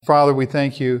Father, we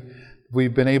thank you.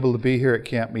 We've been able to be here at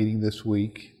camp meeting this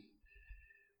week.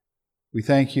 We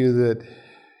thank you that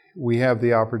we have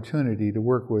the opportunity to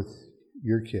work with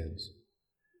your kids.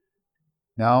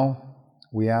 Now,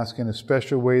 we ask in a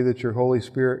special way that your Holy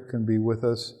Spirit can be with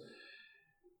us,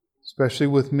 especially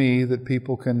with me, that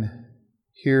people can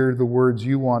hear the words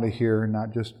you want to hear,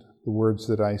 not just the words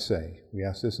that I say. We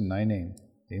ask this in thy name.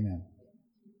 Amen.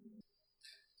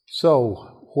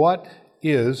 So, what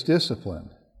is discipline?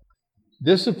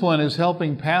 Discipline is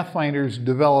helping pathfinders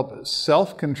develop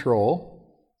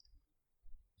self-control,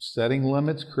 setting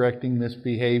limits, correcting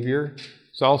misbehavior.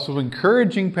 It's also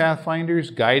encouraging pathfinders,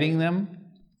 guiding them,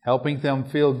 helping them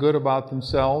feel good about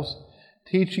themselves,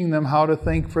 teaching them how to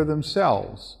think for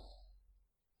themselves.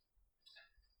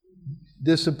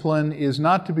 Discipline is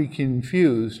not to be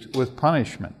confused with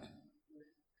punishment.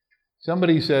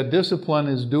 Somebody said discipline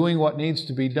is doing what needs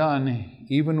to be done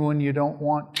even when you don't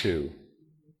want to.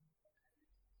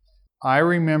 I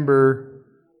remember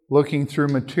looking through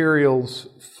materials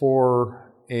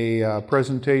for a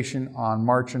presentation on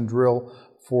March and Drill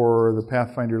for the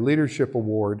Pathfinder Leadership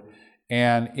Award,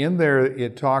 and in there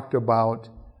it talked about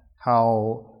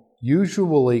how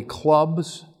usually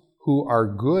clubs who are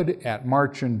good at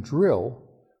March and Drill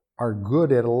are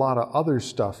good at a lot of other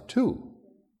stuff too.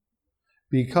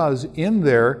 Because in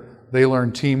there they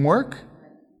learn teamwork,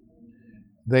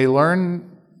 they learn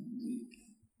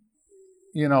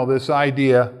this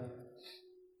idea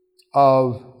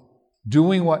of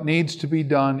doing what needs to be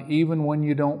done even when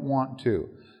you don't want to.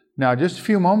 Now, just a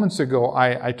few moments ago,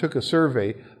 I took a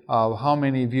survey of how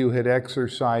many of you had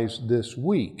exercised this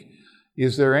week.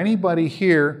 Is there anybody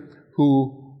here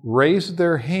who raised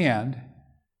their hand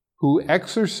who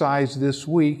exercised this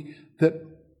week that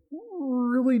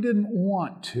really didn't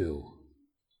want to?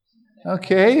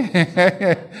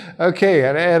 Okay, okay,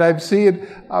 and I'm seeing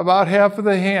about half of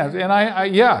the hands, and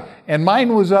and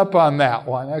mine was up on that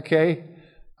one. Okay,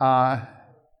 but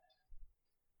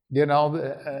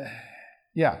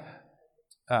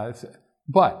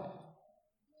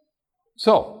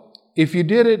so if you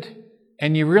did it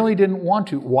and you really didn't want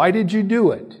to, why did you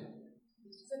do it?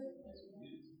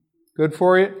 Good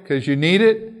for you because you need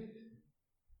it.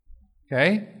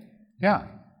 Okay, yeah,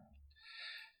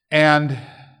 and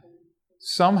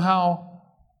somehow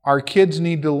our kids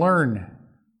need to learn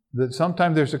that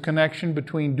sometimes there's a connection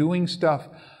between doing stuff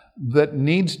that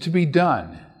needs to be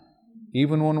done,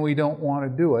 even when we don't want to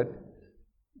do it,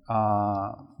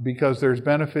 because there's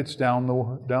benefits down the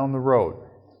road.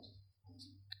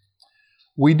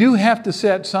 We do have to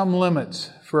set some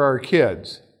limits for our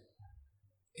kids.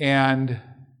 And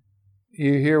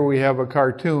here we have a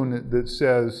cartoon that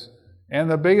says, and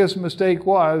the biggest mistake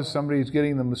was, somebody's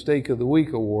getting the Mistake of the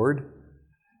Week award.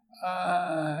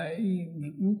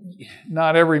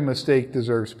 Not every mistake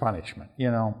deserves punishment,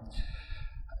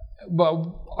 But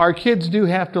our kids do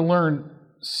have to learn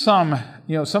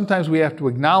sometimes we have to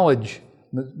acknowledge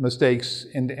mistakes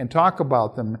and talk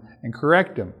about them and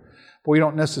correct them. But we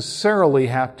don't necessarily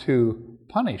have to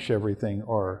punish everything.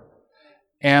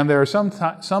 And there are some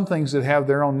things that have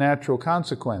their own natural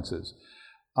consequences.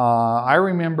 I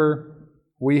remember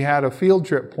we had a field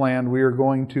trip planned. We were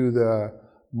going to the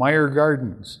Meyer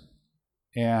Gardens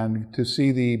and to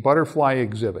see the butterfly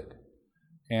exhibit.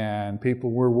 And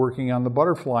people were working on the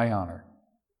butterfly honor.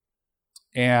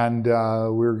 And we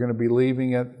were going to be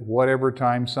leaving at whatever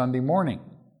time Sunday morning.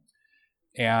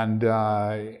 And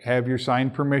have your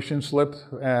signed permission slip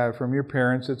from your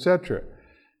parents, etc.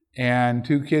 And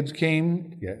two kids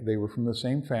came, they were from the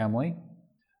same family,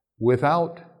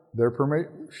 without their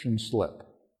permission slip.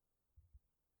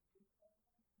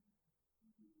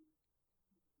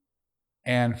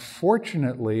 And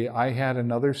fortunately, I had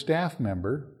another staff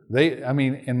member.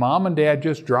 And Mom and Dad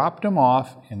just dropped them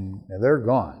off, and they're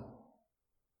gone.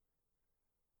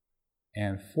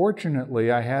 And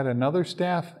fortunately, I had another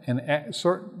staff, he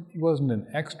wasn't an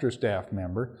extra staff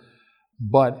member,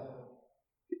 but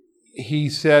he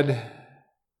said,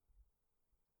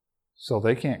 so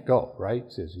they can't go, right?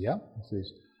 He says, yep. He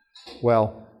says,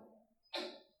 well,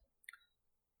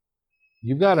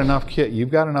 you've got enough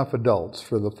adults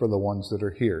for the ones that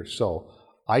are here, so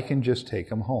I can just take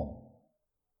them home.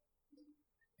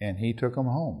 And he took them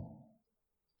home.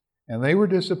 And they were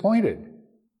disappointed.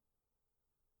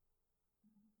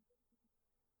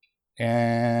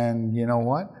 And you know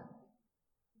what?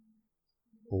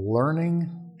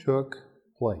 Learning took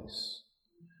place.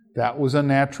 That was a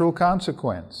natural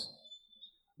consequence.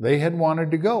 They had wanted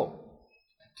to go.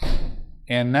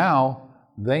 And now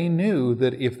they knew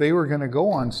that if they were going to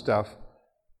go on stuff,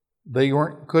 they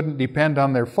couldn't depend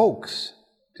on their folks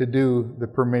to do the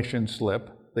permission slip.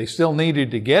 They still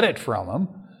needed to get it from them,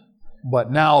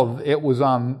 but now it was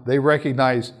on, they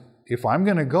recognized, if I'm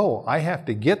going to go, I have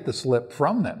to get the slip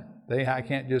from them. I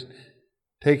can't just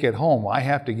take it home. I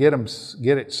have to get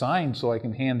it signed so I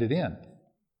can hand it in.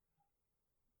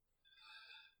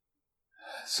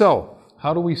 So,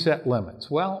 how do we set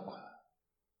limits? Well,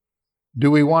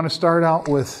 do we want to start out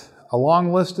with a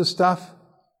long list of stuff?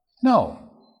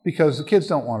 No, because the kids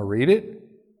don't want to read it.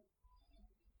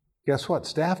 Guess what?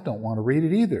 Staff don't want to read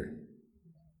it either,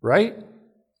 right?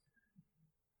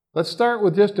 Let's start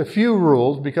with just a few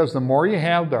rules, because the more you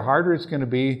have, the harder it's going to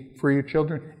be for your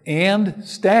children and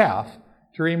staff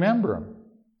to remember them.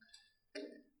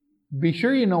 Be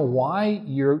sure you know why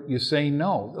you say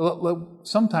no.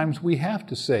 Sometimes we have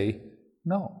to say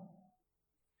no.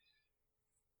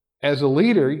 As a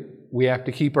leader, we have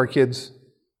to keep our kids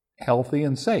healthy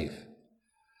and safe.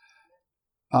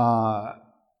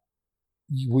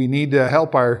 We need to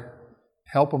help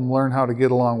them learn how to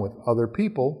get along with other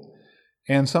people.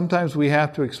 And sometimes we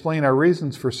have to explain our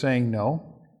reasons for saying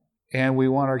no, and we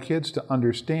want our kids to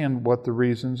understand what the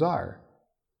reasons are.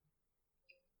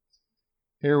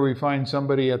 Here we find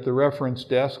somebody at the reference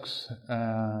desks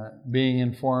being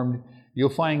informed, you'll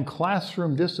find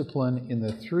classroom discipline in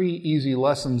the 3 easy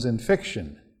lessons in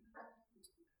fiction.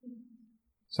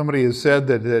 Somebody has said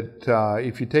that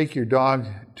if you take your dog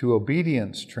to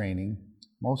obedience training,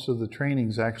 most of the training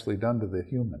is actually done to the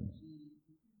humans.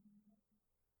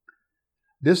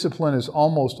 Discipline is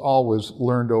almost always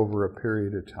learned over a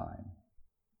period of time.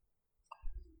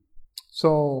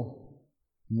 So,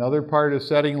 another part of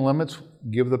setting limits,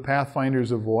 give the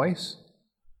pathfinders a voice.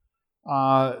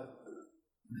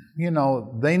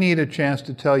 They need a chance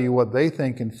to tell you what they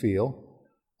think and feel.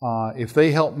 If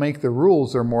they help make the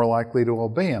rules, they're more likely to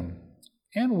obey them.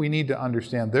 And we need to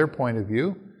understand their point of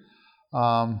view.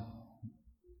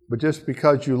 But just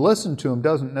because you listen to them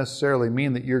doesn't necessarily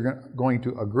mean that you're going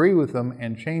to agree with them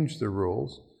and change the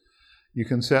rules. You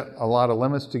can set a lot of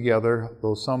limits together,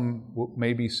 though some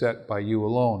may be set by you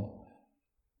alone.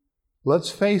 Let's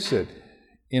face it,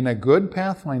 in a good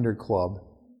Pathfinder club,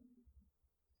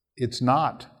 it's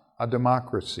not a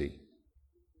democracy.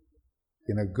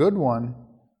 In a good one,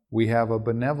 we have a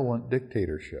benevolent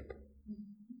dictatorship.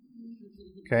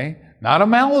 Okay? Not a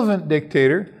malevolent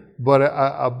dictator, but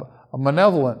a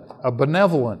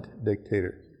benevolent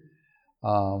dictator.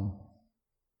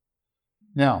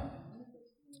 Now,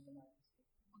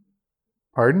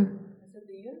 pardon? I said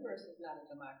the universe is not a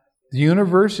democracy. The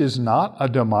universe is not a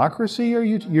democracy?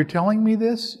 You're telling me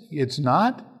this? It's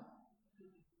not?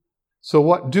 So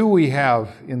what do we have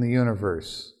in the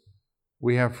universe?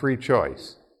 We have free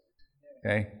choice.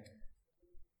 Okay?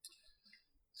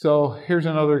 So here's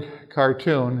another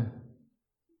cartoon.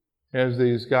 There's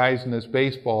these guys in this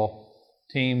baseball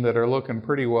team that are looking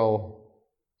pretty well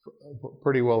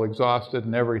exhausted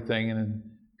and everything, and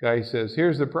the guy says,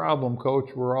 "Here's the problem,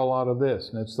 coach, we're all out of this,"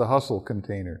 and it's the hustle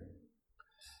container.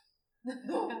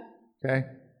 Okay?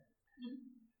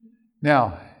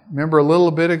 Now, remember a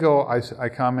little bit ago I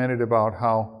commented about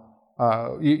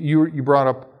how you brought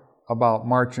up about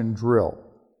march and drill.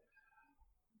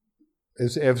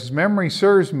 As memory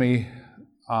serves me,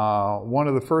 one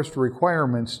of the first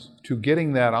requirements to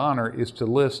getting that honor is to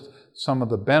list some of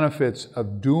the benefits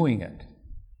of doing it.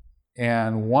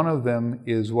 And one of them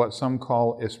is what some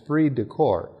call esprit de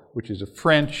corps, which is a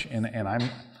French, and I'm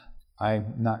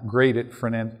not great at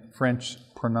French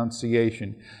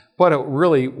pronunciation, but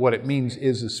what it means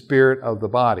is the spirit of the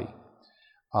body.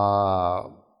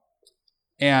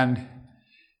 And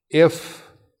if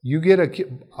you get a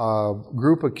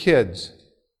group of kids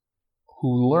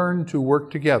who learn to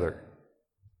work together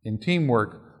in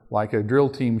teamwork like a drill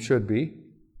team should be,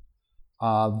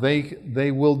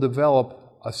 they will develop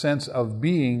a sense of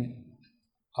being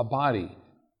a body,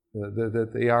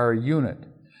 that they are a unit.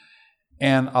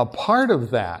 And a part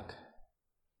of that,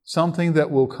 something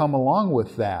that will come along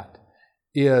with that,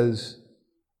 is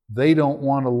they don't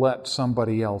want to let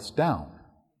somebody else down.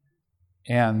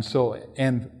 And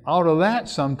out of that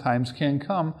sometimes can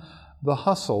come the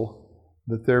hustle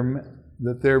that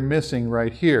they're missing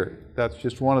right here. That's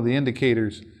just one of the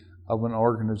indicators of an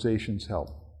organization's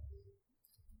health.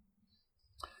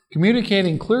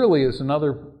 Communicating clearly is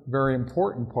another very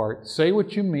important part. Say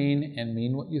what you mean and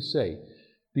mean what you say.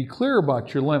 Be clear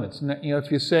about your limits.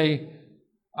 If you say,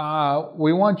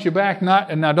 we want you back,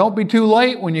 now don't be too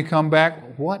late when you come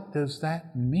back. What does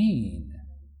that mean?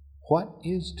 What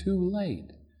is too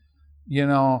late?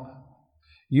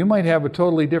 You might have a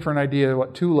totally different idea of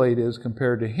what too late is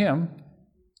compared to him,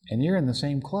 and you're in the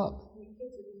same club.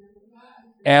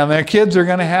 And the kids are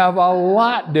going to have a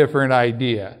lot different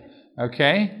idea.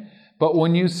 Okay? But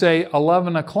when you say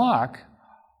 11 o'clock,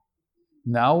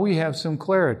 now we have some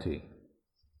clarity.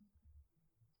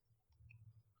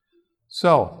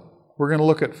 So, we're going to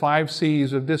look at 5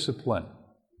 C's of discipline.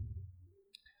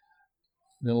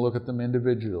 We're going to look at them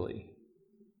individually.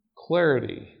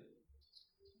 Clarity.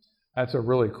 That's a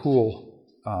really cool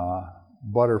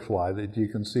butterfly that you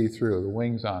can see through, the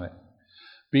wings on it.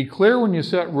 Be clear when you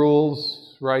set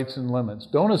rules, rights, and limits.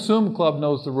 Don't assume club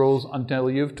knows the rules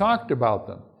until you've talked about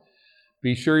them.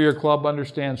 Be sure your club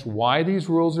understands why these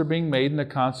rules are being made and the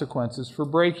consequences for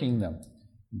breaking them.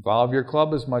 Involve your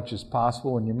club as much as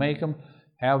possible when you make them.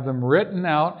 Have them written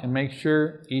out and make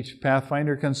sure each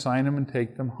Pathfinder can sign them and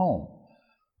take them home.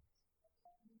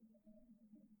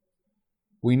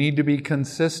 We need to be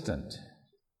consistent.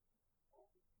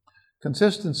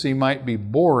 Consistency might be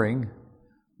boring,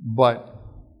 but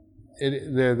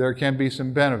there can be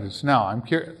some benefits. Now, I'm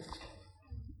curious.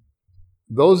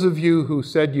 Those of you who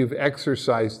said you've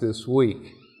exercised this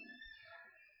week,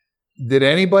 did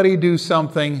anybody do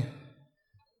something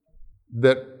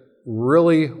that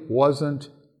really wasn't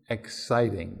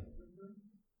exciting?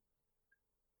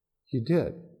 You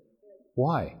did.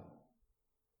 Why?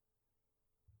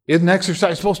 Isn't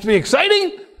exercise supposed to be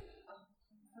exciting?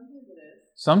 Sometimes it is.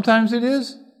 Sometimes it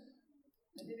is?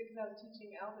 I did it because I was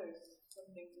teaching elders some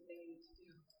things that they needed to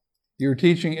do. You're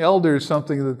teaching elders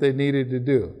something that they needed to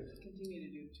do.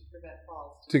 To prevent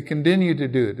falls. To continue to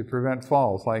do it, to prevent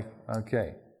falls, like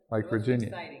Virginia.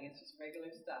 It's exciting. It's just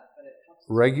regular stuff, but it helps.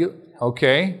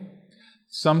 Okay.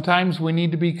 Sometimes we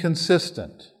need to be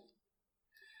consistent.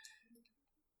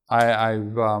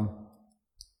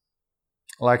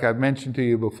 Like I've mentioned to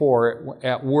you before,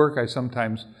 at work I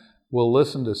sometimes will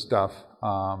listen to stuff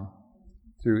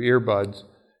through earbuds,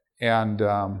 and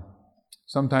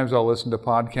sometimes I'll listen to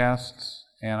podcasts,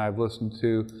 and I've listened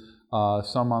to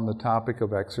some on the topic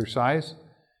of exercise,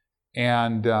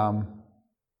 and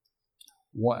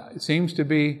it seems to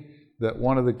be that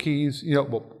one of the keys, let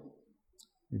me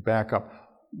back up.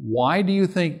 Why do you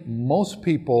think most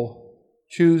people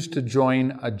choose to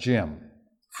join a gym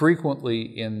frequently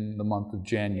in the month of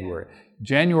January?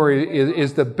 January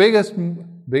is the biggest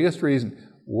reason,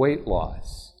 weight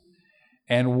loss.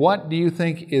 And what do you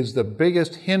think is the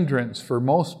biggest hindrance for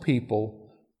most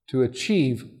people to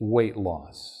achieve weight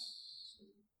loss?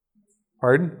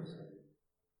 Pardon?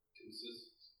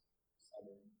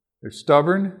 They're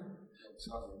stubborn?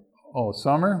 Oh,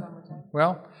 summer?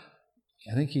 Well,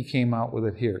 I think he came out with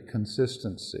it here,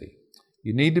 consistency.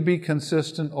 You need to be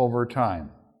consistent over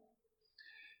time.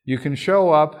 You can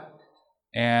show up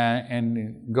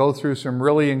and go through some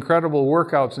really incredible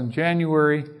workouts in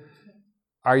January.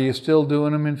 Are you still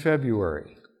doing them in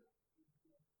February?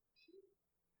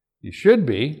 You should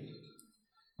be,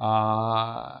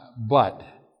 but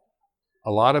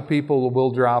a lot of people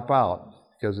will drop out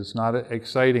because it's not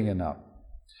exciting enough.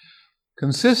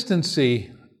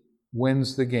 Consistency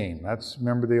wins the game.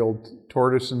 Remember the old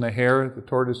tortoise and the hare? The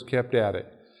tortoise kept at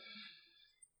it.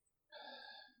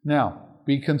 Now,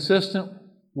 be consistent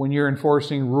when you're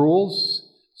enforcing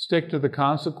rules. Stick to the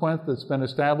consequence that's been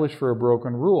established for a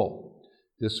broken rule.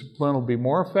 Discipline will be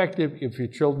more effective if your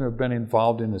children have been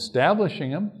involved in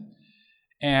establishing them.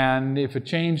 And if a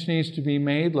change needs to be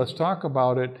made, let's talk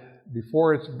about it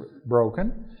before it's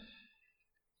broken.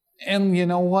 And you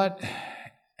know what?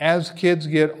 As kids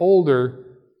get older,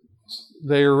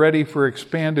 they are ready for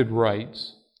expanded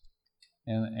rights,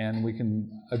 and we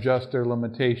can adjust their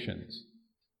limitations.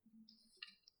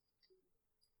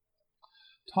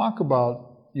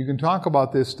 You can talk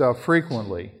about this stuff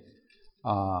frequently.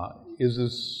 Is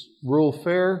this rule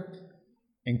fair?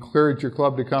 Encourage your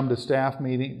club to come to staff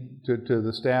meeting, to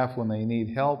the staff when they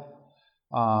need help.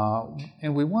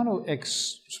 And we want to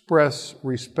express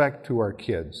respect to our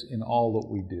kids in all that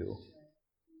we do.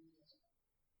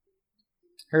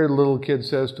 Here the little kid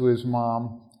says to his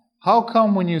mom, "How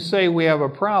come when you say we have a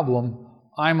problem,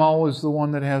 I'm always the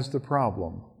one that has the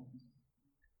problem?"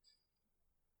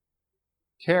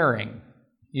 Caring.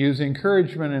 Use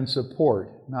encouragement and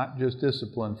support, not just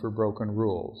discipline for broken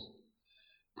rules.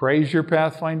 Praise your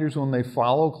Pathfinders when they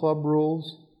follow club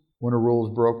rules. When a rule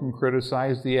is broken,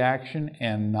 criticize the action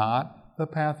and not the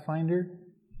Pathfinder.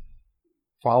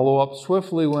 Follow up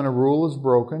swiftly when a rule is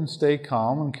broken. Stay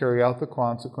calm and carry out the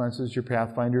consequences your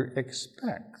Pathfinder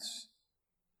expects.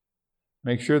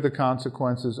 Make sure the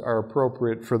consequences are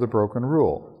appropriate for the broken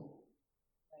rule.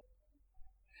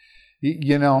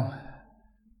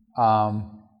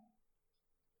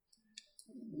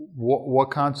 What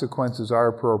consequences are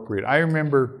appropriate? I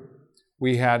remember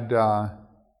we had,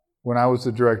 when I was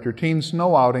the director, teen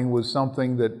snow outing was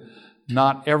something that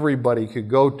not everybody could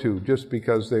go to just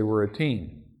because they were a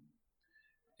teen.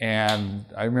 And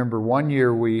I remember one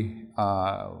year when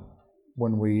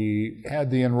we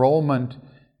had the enrollment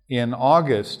in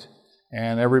August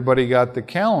and everybody got the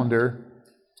calendar,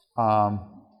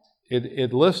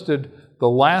 it listed the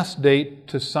last date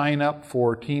to sign up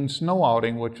for teen snow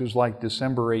outing, which was like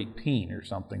December 18 or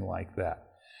something like that.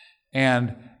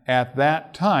 And at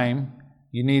that time,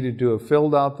 you needed to have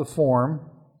filled out the form,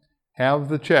 have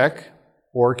the check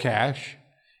or cash,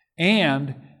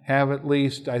 and have at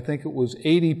least, I think it was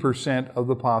 80% of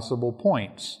the possible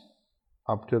points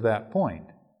up to that point.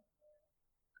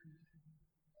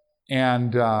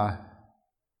 And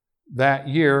that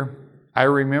year, I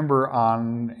remember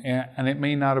and it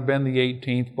may not have been the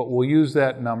 18th, but we'll use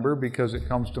that number because it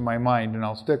comes to my mind and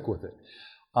I'll stick with it.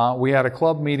 We had a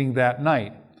club meeting that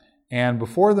night. And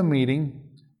before the meeting,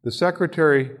 the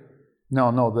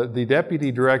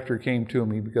deputy director came to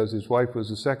me because his wife was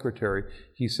the secretary.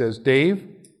 He says, Dave,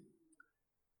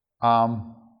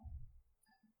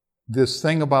 this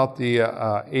thing about the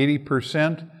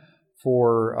 80%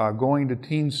 for going to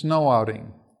teen snow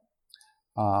outing,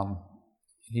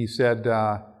 he said,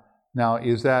 now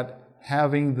is that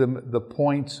having the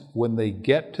points when they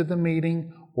get to the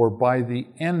meeting or by the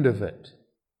end of it?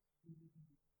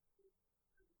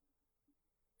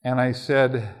 And I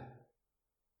said,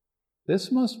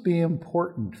 this must be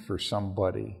important for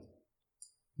somebody.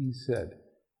 He said,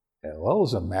 well,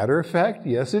 as a matter of fact,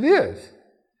 yes, it is.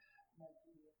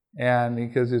 And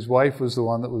because his wife was the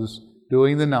one that was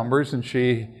doing the numbers, and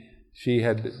she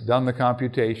had done the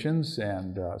computations,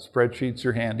 and spreadsheets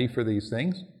are handy for these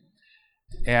things.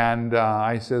 And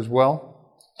I says,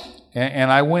 well,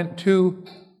 and I went to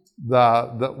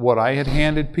the what I had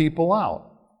handed people out,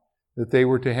 that they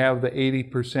were to have the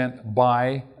 80%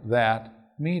 by that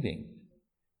meeting.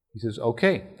 He says,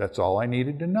 okay, that's all I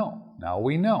needed to know. Now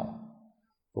we know.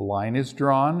 The line is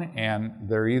drawn, and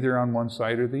they're either on one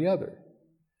side or the other.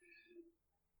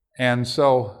 And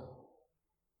so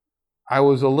I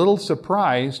was a little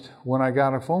surprised when I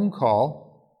got a phone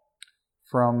call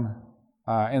from,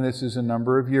 and this is a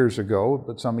number of years ago,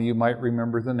 but some of you might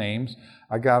remember the names.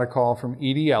 I got a call from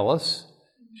Edie Ellis.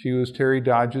 She was Terry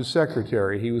Dodge's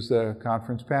secretary. He was the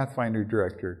Conference Pathfinder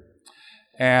director.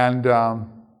 And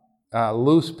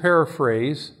loose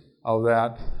paraphrase of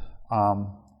that,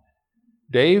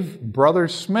 Dave, Brother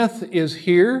Smith is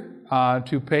here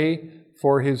to pay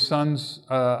for his son's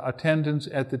attendance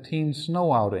at the teen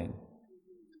snow outing.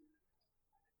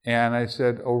 And I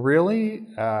said, oh, really?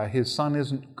 His son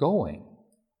isn't going.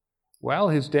 Well,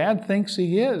 his dad thinks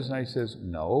he is. And I says,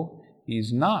 no,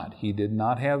 he's not. He did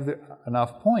not have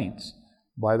enough points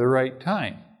by the right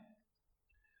time.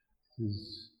 He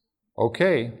says,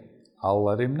 okay, I'll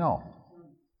let him know.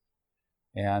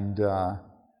 And I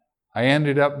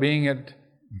ended up being at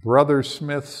Brother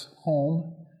Smith's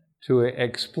home to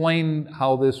explain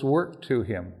how this worked to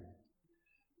him.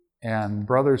 And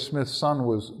Brother Smith's son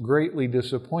was greatly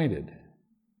disappointed.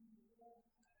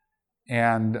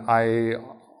 And I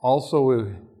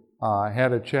also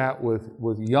had a chat with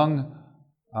young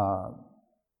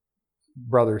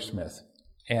Brother Smith.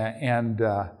 And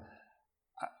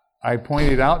I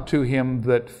pointed out to him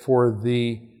that for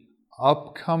the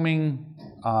upcoming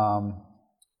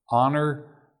honor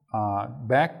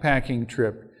backpacking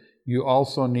trip, you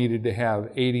also needed to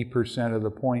have 80% of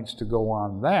the points to go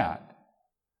on that.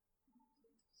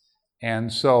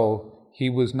 And so he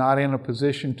was not in a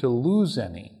position to lose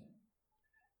any.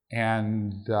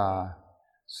 And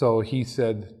so he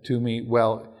said to me,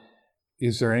 well,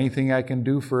 is there anything I can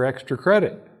do for extra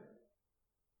credit?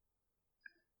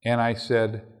 And I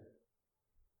said,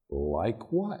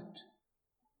 like what?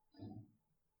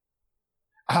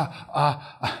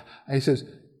 He says,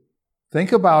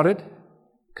 think about it.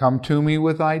 Come to me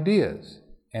with ideas,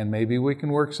 and maybe we can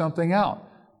work something out.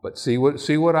 But see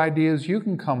what ideas you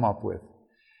can come up with.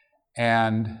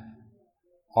 And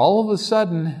all of a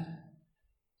sudden,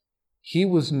 he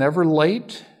was never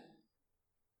late,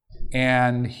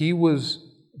 and he was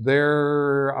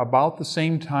there about the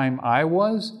same time I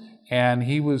was, and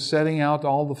he was setting out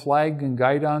all the flag and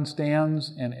guidon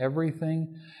stands and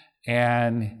everything,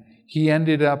 and he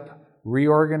ended up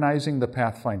reorganizing the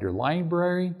Pathfinder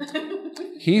library.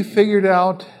 He figured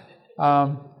out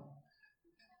and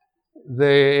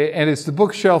it's the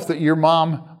bookshelf that your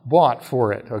mom bought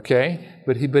for it, okay?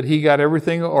 But he got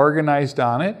everything organized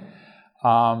on it,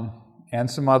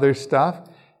 and some other stuff.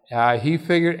 He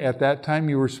figured at that time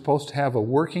you were supposed to have a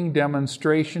working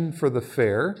demonstration for the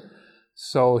fair,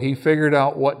 so he figured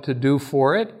out what to do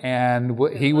for it, and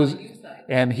he was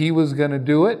going to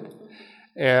do it.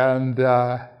 And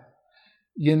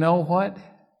you know what?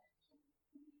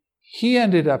 He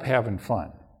ended up having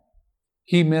fun.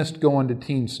 he missed going to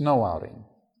teen snow outing.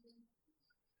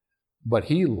 But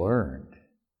he learned.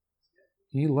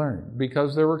 He learned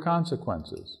because there were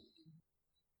consequences.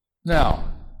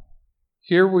 Now,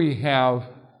 here we have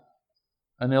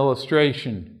an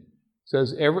illustration. It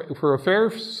says, for a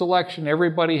fair selection,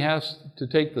 everybody has to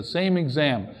take the same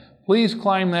exam. Please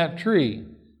climb that tree.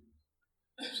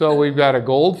 So we've got a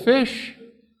goldfish,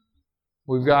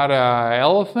 we've got an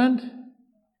elephant,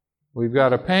 we've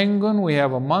got a penguin, we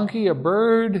have a monkey, a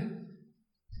bird.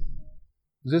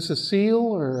 Is this a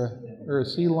seal or a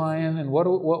sea lion? And what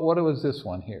was this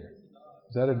one here?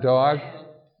 Is that a dog?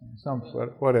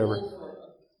 Whatever.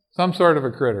 Some sort of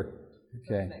a critter.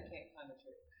 Okay.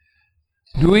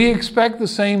 Do we expect the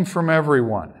same from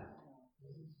everyone?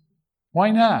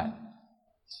 Why not?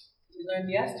 We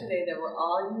learned yesterday that we're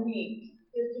all unique.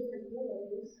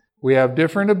 We have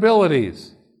different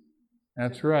abilities.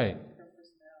 That's right.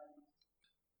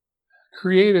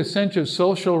 Create a sense of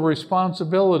social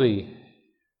responsibility.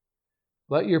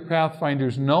 Let your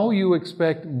pathfinders know you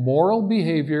expect moral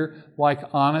behavior like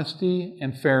honesty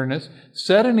and fairness.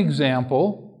 Set an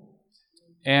example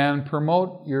and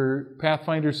promote your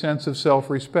pathfinder sense of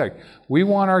self-respect. We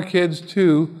want our kids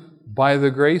to, by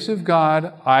the grace of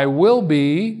God, I will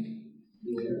be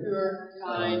pure,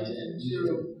 kind, and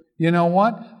true. You know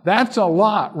what? That's a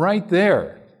lot right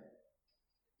there.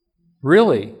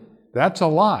 Really, that's a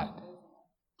lot.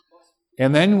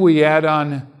 And then we add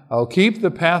on, I'll keep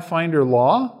the Pathfinder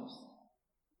law.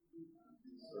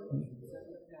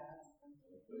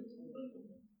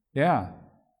 Yeah.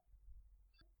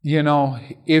 You know,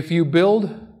 if you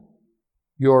build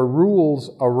your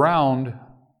rules around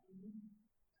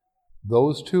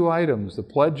those two items, the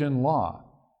pledge and law,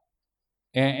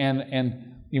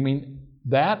 and you mean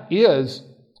that is,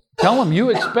 tell them you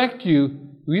expect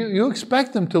you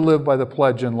expect them to live by the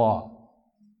pledge and law.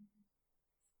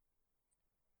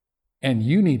 And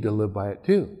you need to live by it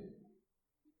too.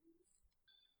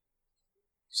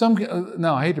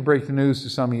 Now, I hate to break the news to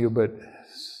some of you, but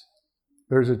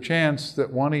there's a chance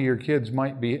that one of your kids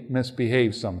might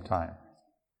misbehave sometime.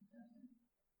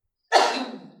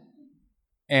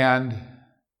 And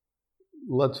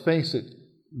let's face it,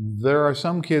 there are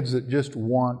some kids that just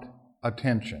want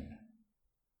attention.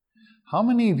 How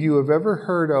many of you have ever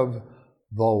heard of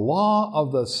the law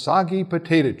of the soggy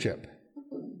potato chip?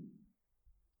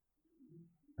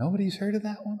 Nobody's heard of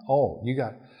that one? Oh, you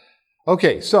got it.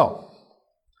 Okay, so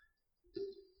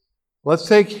let's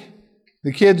take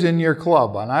the kids in your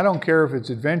club, and I don't care if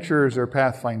it's adventurers or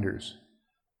pathfinders.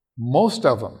 Most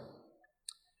of them,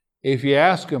 if you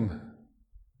ask them,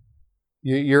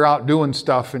 you're out doing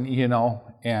stuff, and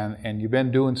and you've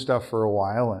been doing stuff for a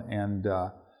while,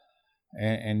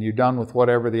 and you're done with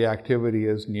whatever the activity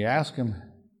is, and you ask them,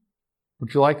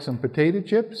 would you like some potato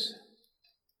chips?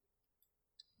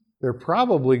 They're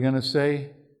probably going to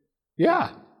say,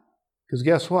 yeah. Because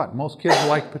guess what? Most kids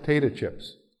like potato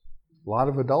chips. A lot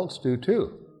of adults do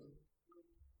too.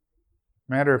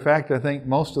 Matter of fact, I think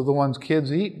most of the ones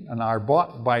kids eat and are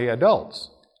bought by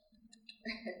adults.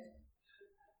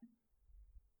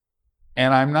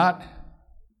 And I'm not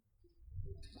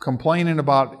complaining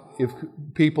about if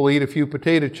people eat a few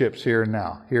potato chips here and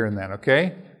then,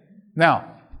 okay? Now,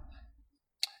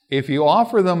 if you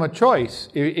offer them a choice,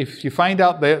 if you find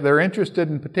out that they're interested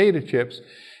in potato chips,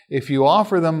 if you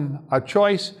offer them a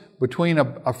choice between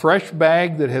a fresh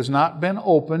bag that has not been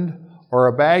opened or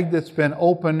a bag that's been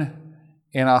opened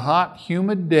in a hot,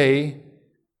 humid day,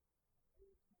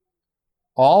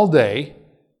 all day,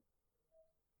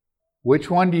 which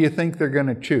one do you think they're going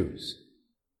to choose?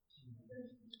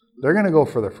 They're going to go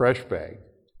for the fresh bag.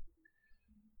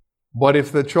 But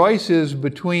if the choice is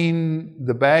between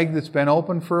the bag that's been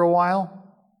open for a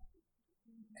while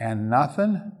and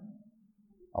nothing,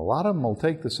 a lot of them will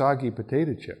take the soggy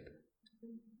potato chip.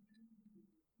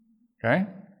 Okay?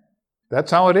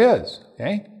 That's how it is.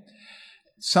 Okay?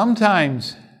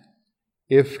 Sometimes,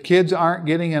 if kids aren't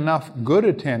getting enough good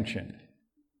attention,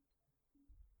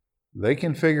 they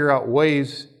can figure out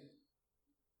ways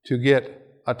to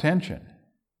get attention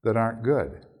that aren't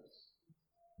good.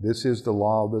 This is the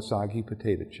law of the soggy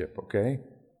potato chip, okay?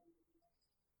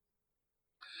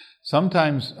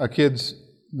 Sometimes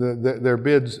their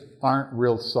bids aren't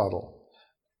real subtle.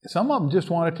 Some of them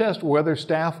just want to test whether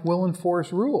staff will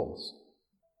enforce rules.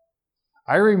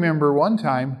 I remember one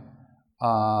time,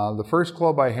 the first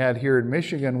club I had here in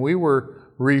Michigan, we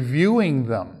were reviewing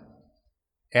them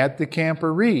at the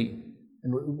camporee.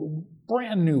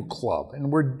 Brand new club,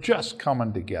 and we're just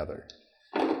coming together.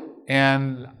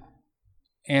 And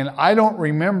I don't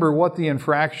remember what the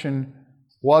infraction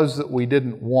was that we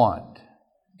didn't want.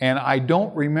 And I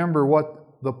don't remember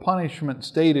what the punishment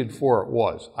stated for it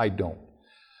was. I don't.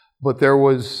 But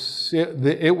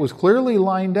it was clearly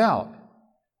lined out.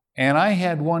 And I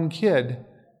had one kid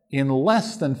in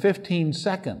less than 15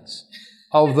 seconds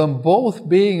of them both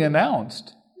being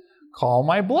announced call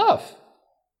my bluff.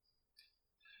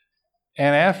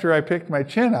 And after I picked my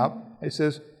chin up, I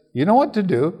says, you know what to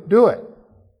do, do it.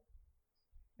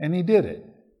 And he did it.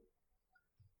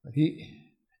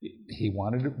 He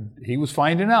was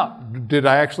finding out, did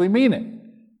I actually mean it?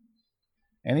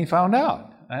 And he found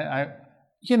out.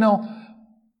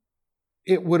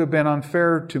 It would have been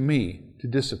unfair to me to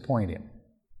disappoint him.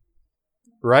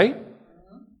 Right?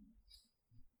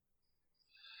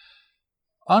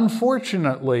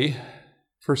 Unfortunately,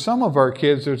 for some of our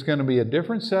kids, there's going to be a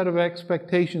different set of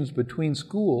expectations between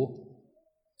school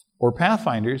or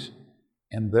Pathfinders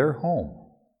and their home.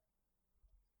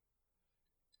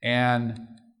 And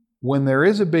when there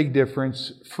is a big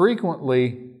difference,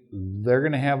 frequently they're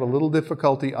going to have a little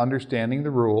difficulty understanding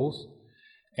the rules,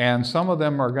 and some of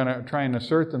them are going to try and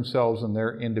assert themselves in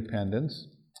their independence,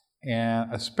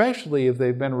 and especially if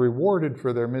they've been rewarded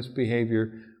for their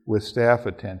misbehavior with staff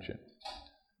attention.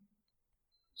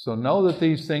 So know that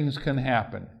these things can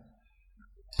happen.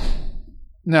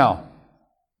 Now,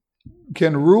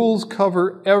 can rules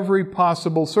cover every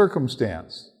possible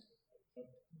circumstance?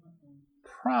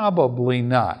 Probably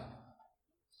not.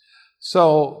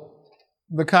 So,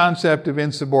 the concept of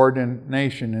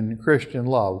insubordination and Christian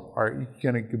love are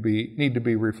going to need to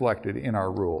be reflected in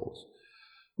our rules.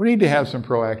 We need to have some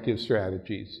proactive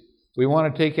strategies. We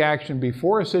want to take action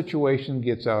before a situation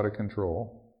gets out of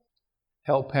control.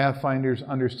 Help Pathfinders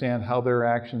understand how their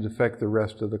actions affect the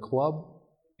rest of the club.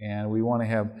 And we want to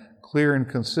have clear and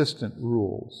consistent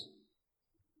rules.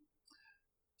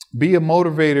 Be a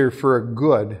motivator for a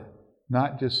good,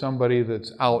 not just somebody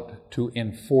that's out to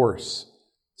enforce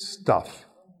stuff.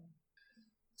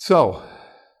 So,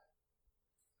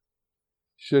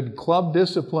 should club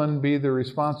discipline be the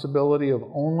responsibility of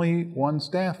only one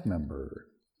staff member?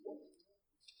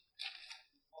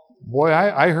 Boy,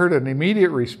 I heard an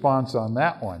immediate response on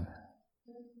that one.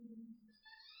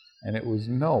 And it was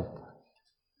nope.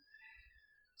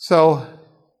 So,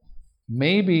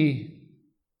 maybe,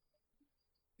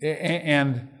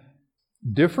 and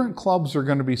different clubs are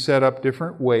going to be set up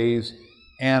different ways,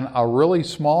 and a really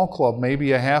small club,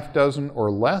 maybe a half dozen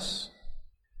or less,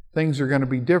 things are going to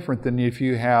be different than if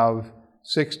you have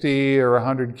 60 or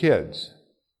 100 kids.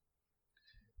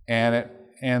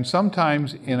 And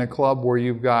sometimes in a club where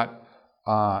you've got,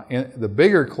 in the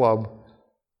bigger club,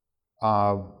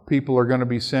 people are going to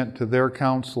be sent to their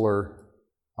counselor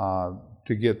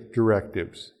to get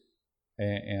directives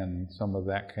and some of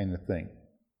that kind of thing.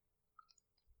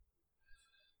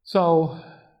 So,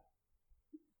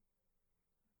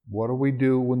 what do we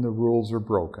do when the rules are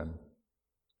broken?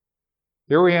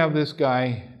 Here we have this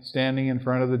guy standing in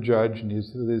front of the judge, and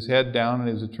he's with his head down, and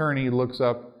his attorney looks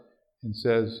up and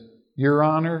says, Your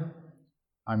Honor,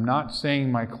 I'm not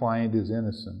saying my client is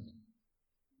innocent,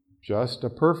 just a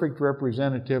perfect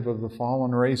representative of the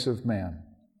fallen race of man.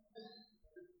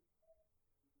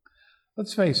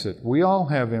 Let's face it, we all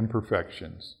have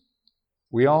imperfections.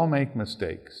 We all make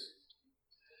mistakes.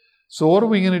 So what are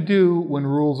we going to do when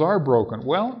rules are broken?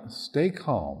 Well, stay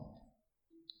calm.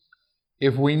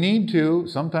 If we need to,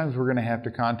 sometimes we're going to have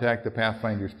to contact the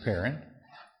Pathfinder's parent.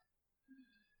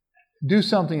 Do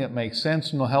something that makes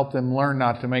sense and will help them learn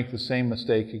not to make the same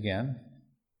mistake again.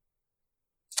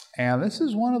 And this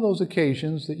is one of those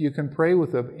occasions that you can pray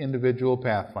with an individual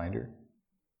Pathfinder.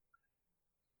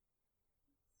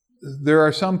 There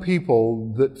are some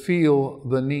people that feel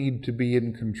the need to be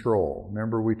in control.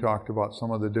 Remember we talked about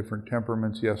some of the different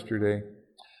temperaments yesterday?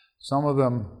 Some of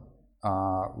them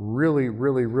really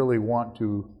want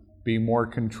to be more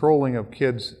controlling of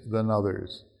kids than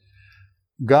others.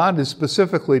 God has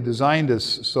specifically designed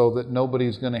us so that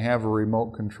nobody's going to have a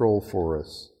remote control for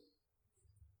us.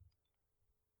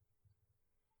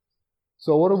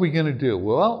 So what are we going to do?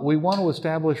 Well, we want to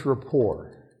establish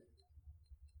rapport.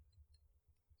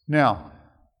 Now,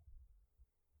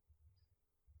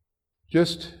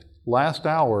 just last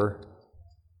hour,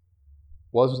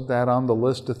 wasn't that on the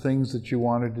list of things that you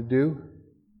wanted to do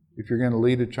if you're going to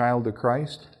lead a child to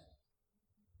Christ?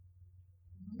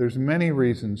 There's many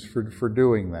reasons for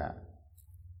doing that.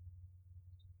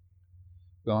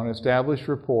 Go and establish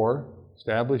rapport,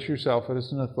 establish yourself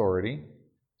as an authority.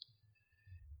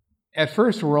 At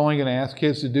first, we're only going to ask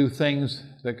kids to do things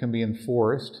that can be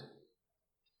enforced.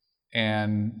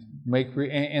 And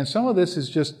some of this is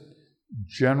just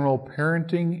general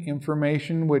parenting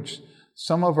information, which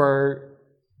some of our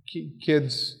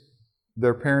kids,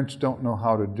 their parents don't know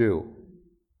how to do.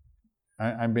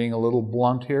 I'm being a little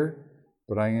blunt here,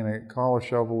 but I'm going to call a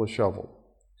shovel a shovel.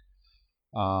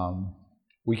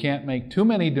 We can't make too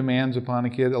many demands upon a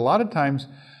kid. A lot of times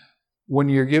when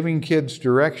you're giving kids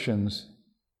directions,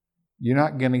 you're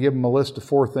not going to give them a list of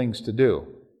 4 things to do.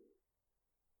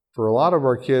 For a lot of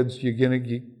our kids, you're going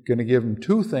to give them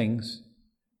 2 things.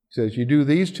 It says, you do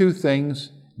these 2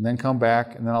 things, and then come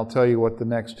back, and then I'll tell you what the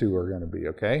next 2 are going to be,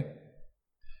 okay?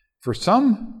 For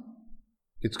some,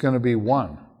 it's going to be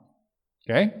 1,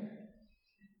 okay?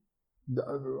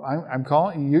 I'm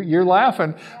calling you. You're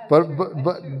laughing,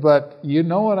 but you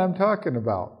know what I'm talking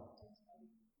about,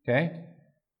 okay?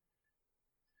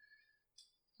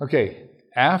 Okay.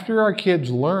 After our kids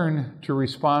learn to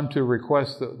respond to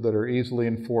requests that are easily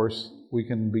enforced, we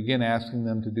can begin asking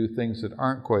them to do things that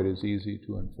aren't quite as easy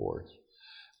to enforce.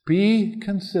 Be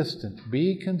consistent,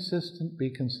 be consistent, be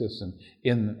consistent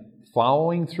in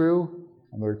following through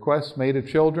on the requests made of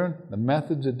children, the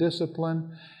methods of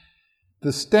discipline.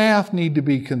 The staff need to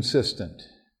be consistent.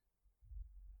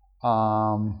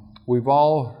 We've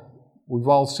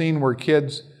all seen where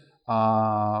kids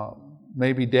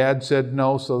maybe dad said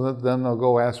no, so that then they'll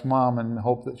go ask mom and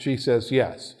hope that she says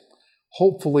yes.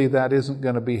 Hopefully that isn't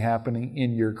going to be happening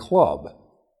in your club.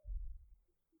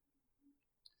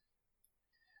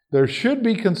 There should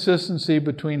be consistency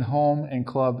between home and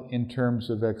club in terms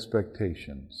of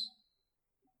expectations.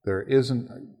 There isn't.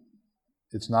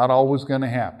 It's not always going to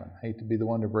happen. I hate to be the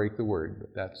one to break the word,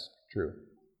 but that's true.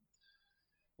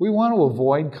 We want to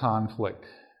avoid conflict.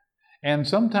 And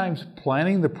sometimes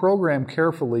planning the program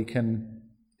carefully can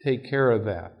take care of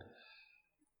that.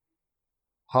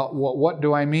 What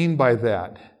do I mean by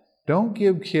that? Don't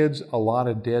give kids a lot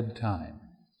of dead time.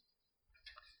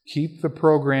 Keep the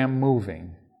program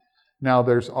moving. Now,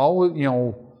 there's always,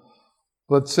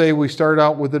 let's say we start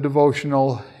out with a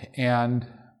devotional and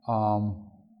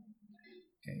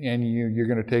you're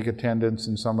going to take attendance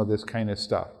and some of this kind of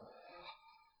stuff.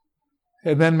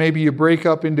 And then maybe you break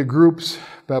up into groups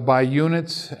by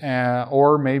units,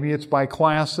 or maybe it's by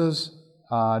classes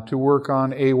to work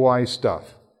on AY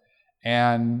stuff.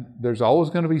 And there's always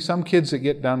going to be some kids that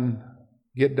get done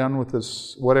with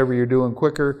this, whatever you're doing,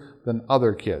 quicker than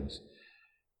other kids.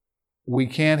 We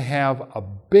can't have a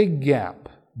big gap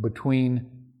between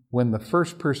when the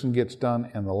first person gets done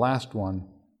and the last one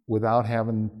without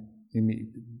having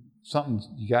something.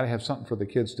 You got to have something for the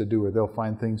kids to do, or they'll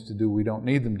find things to do we don't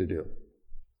need them to do.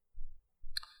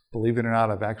 Believe it or not,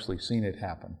 I've actually seen it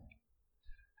happen.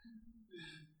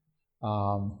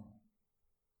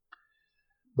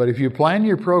 But if you plan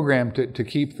your program to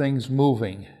keep things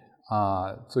moving,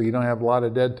 so you don't have a lot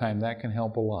of dead time, that can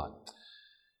help a lot.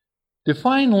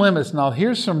 Define limits. Now,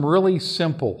 here's some really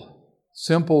simple,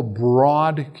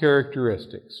 broad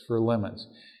characteristics for limits.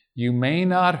 You may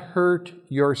not hurt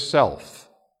yourself.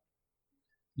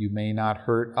 You may not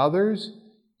hurt others.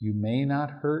 You may not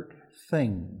hurt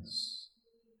things.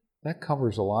 That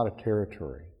covers a lot of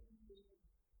territory.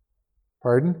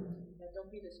 Pardon?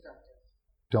 Don't be destructive.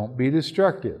 Don't be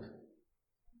destructive.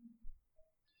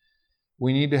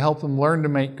 We need to help them learn to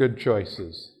make good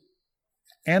choices.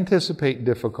 Anticipate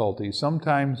difficulties.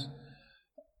 Sometimes,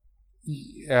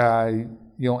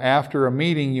 after a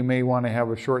meeting, you may want to have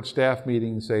a short staff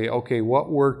meeting and say, okay,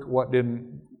 what worked, what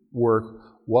didn't work,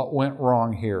 what went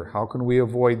wrong here? How can we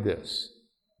avoid this?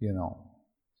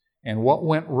 And what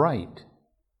went right?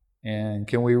 And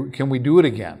can we do it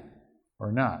again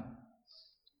or not?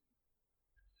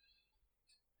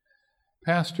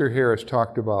 Pastor Harris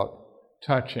talked about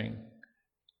touching.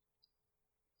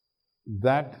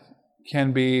 That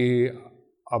can be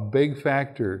a big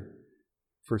factor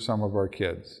for some of our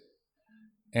kids.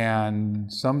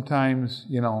 And sometimes,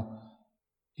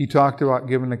 he talked about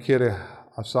giving a kid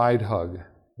a side hug.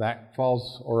 That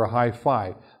falls, or a high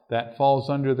five. That falls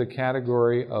under the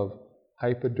category of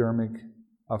hypodermic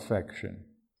affection,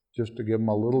 just to give them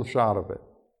a little shot of it.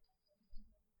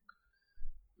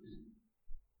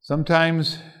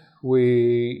 Sometimes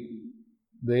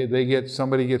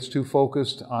somebody gets too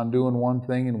focused on doing one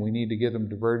thing and we need to get them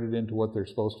diverted into what they're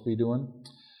supposed to be doing.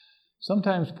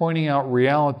 Sometimes pointing out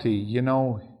reality,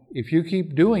 if you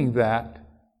keep doing that,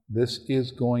 this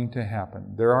is going to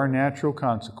happen. There are natural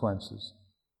consequences.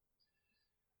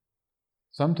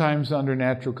 Sometimes under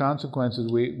natural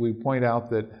consequences, we point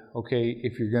out that, okay,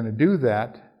 if you're going to do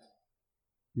that,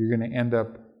 you're going to end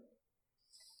up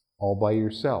all by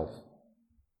yourself.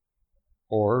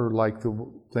 Or like the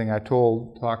thing I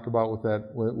talked about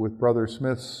with Brother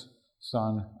Smith's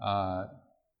son,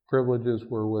 privileges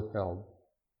were withheld.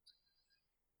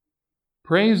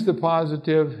 Praise the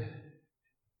positive.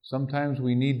 Sometimes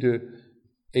we need to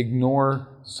ignore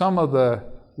some of the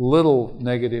little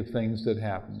negative things that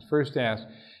happen. First ask,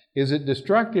 is it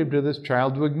destructive to this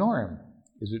child to ignore him?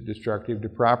 Is it destructive to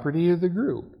property or the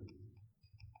group?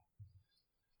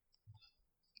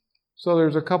 So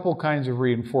there's a couple kinds of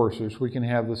reinforcers. We can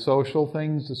have the social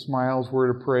things, the smiles,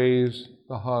 word of praise,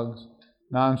 the hugs.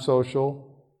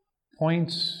 Non-social,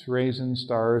 points, raisins,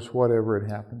 stars, whatever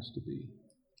it happens to be.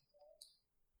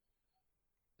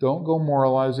 Don't go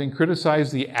moralizing.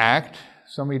 Criticize the act.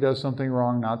 Somebody does something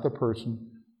wrong, not the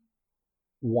person.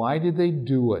 Why did they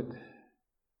do it?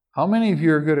 How many of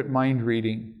you are good at mind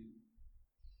reading?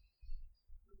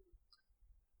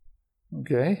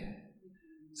 Okay.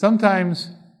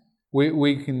 Sometimes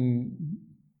we can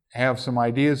have some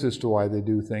ideas as to why they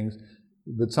do things,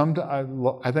 but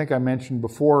I think I mentioned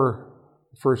before,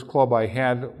 the first club I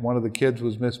had, one of the kids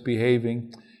was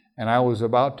misbehaving, and I was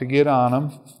about to get on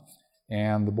him,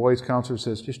 and the boys' counselor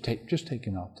says, just take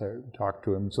him out there and talk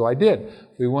to him. So I did.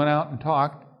 We went out and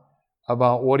talked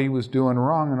about what he was doing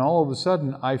wrong, and all of a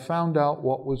sudden I found out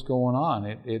what was going on.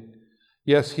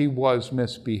 Yes, he was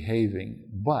misbehaving,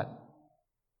 but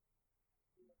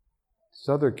this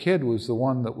other kid was the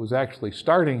one that was actually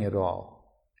starting it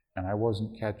all, and I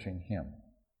wasn't catching him.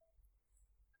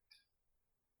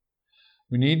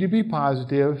 We need to be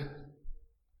positive.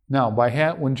 Now,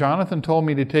 when Jonathan told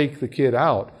me to take the kid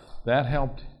out, that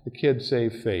helped the kid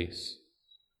save face.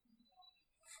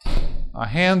 A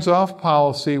hands-off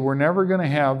policy, we're never going to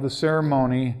have the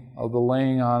ceremony of the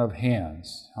laying on of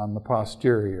hands on the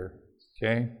posterior.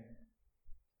 Okay?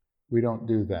 We don't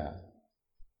do that.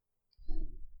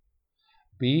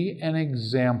 Be an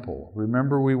example.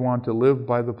 Remember, we want to live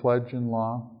by the pledge and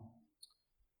law.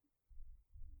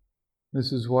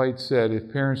 Mrs. White said,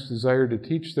 if parents desire to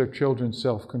teach their children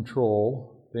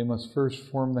self-control, they must first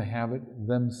form the habit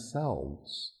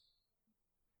themselves.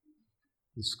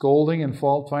 The scolding and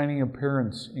fault-finding of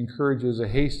parents encourages a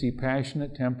hasty,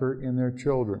 passionate temper in their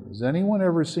children. Has anyone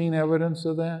ever seen evidence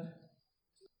of that?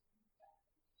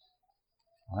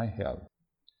 I have.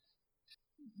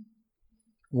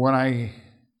 When I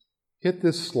hit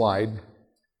this slide,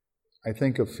 I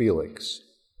think of Felix.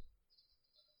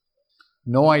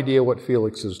 No idea what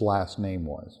Felix's last name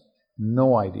was.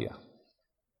 No idea.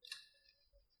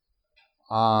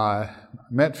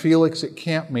 Met Felix at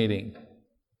camp meeting.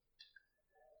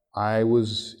 I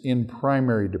was in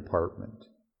primary department.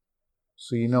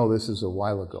 So you know this is a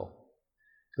while ago.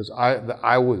 Because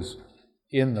I was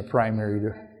in the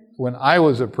primary when I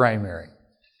was a primary.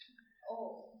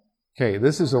 Okay,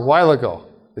 this is a while ago.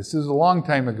 This is a long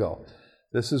time ago.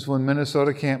 This is when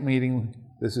Minnesota camp meeting,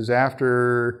 this is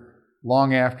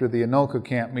long after the Anoka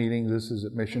camp meeting. This is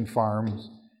at Mission Farms.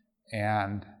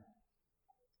 And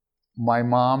my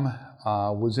mom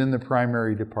was in the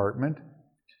primary department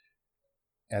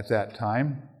at that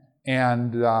time.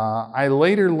 And I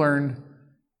later learned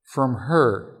from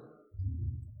her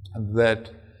that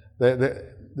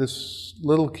this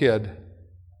little kid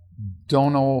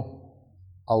don't know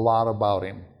a lot about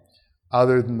him,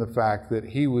 other than the fact that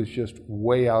he was just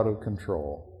way out of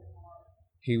control.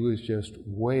 He was just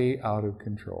way out of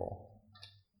control.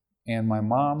 And my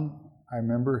mom, I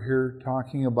remember her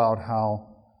talking about how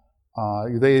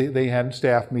they had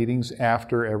staff meetings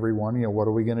after everyone, what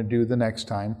are we going to do the next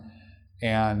time,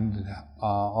 and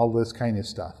all this kind of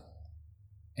stuff.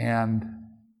 And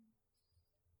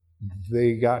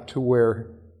they got to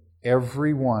where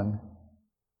everyone,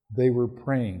 they were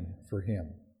praying for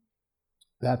him.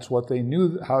 That's what they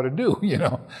knew how to do,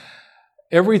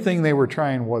 Everything they were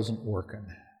trying wasn't working.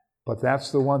 But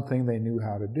that's the one thing they knew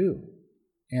how to do.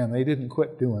 And they didn't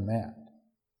quit doing that.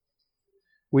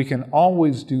 We can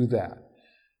always do that.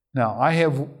 Now, I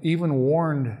have even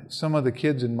warned some of the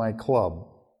kids in my club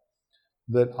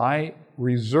that I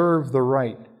reserve the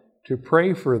right to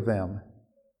pray for them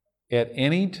at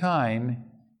any time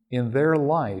in their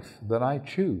life that I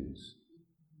choose.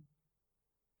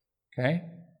 Okay?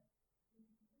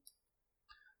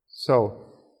 So,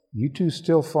 you two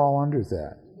still fall under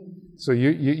that. So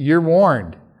you're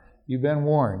warned. You've been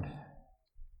warned.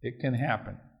 It can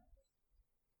happen.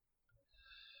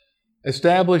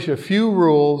 Establish a few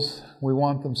rules. We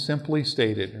want them simply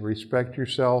stated. Respect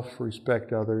yourself,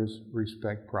 respect others,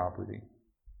 respect property.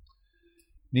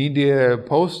 Need to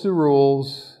post the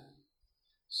rules,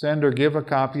 send or give a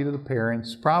copy to the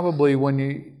parents. Probably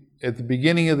at the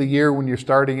beginning of the year when you're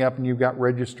starting up and you've got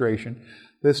registration,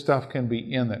 this stuff can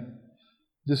be in it.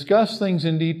 Discuss things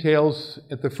in details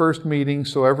at the first meeting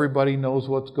so everybody knows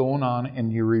what's going on,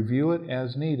 and you review it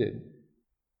as needed.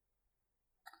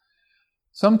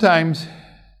 Sometimes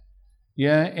you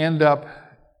end up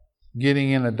getting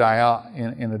in a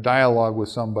dialogue with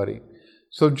somebody.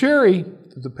 So Jerry,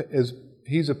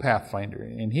 he's a pathfinder,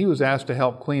 and he was asked to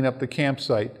help clean up the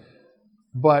campsite,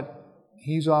 but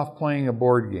he's off playing a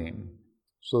board game.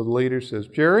 So the leader says,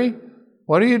 Jerry,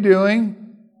 what are you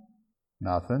doing?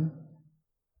 Nothing.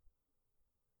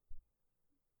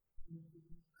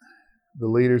 The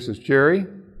leader says, Jerry,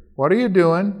 what are you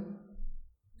doing?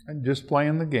 I'm just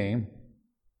playing the game.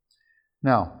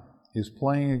 Now, is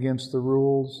playing against the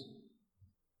rules?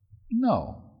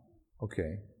 No.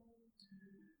 Okay.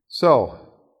 So,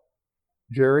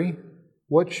 Jerry,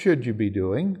 what should you be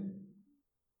doing?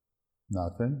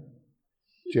 Nothing.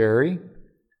 Jerry,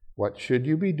 what should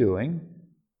you be doing?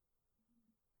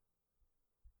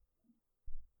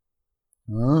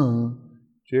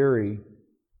 Jerry,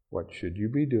 what should you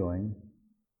be doing?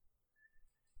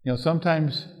 You know,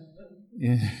 sometimes,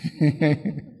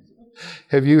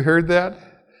 have you heard that?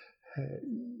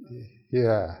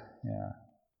 Yeah.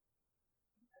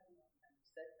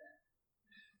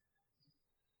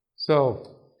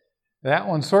 So, that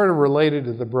one's sort of related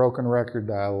to the broken record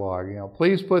dialogue. You know,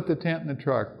 please put the tent in the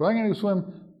truck. Going to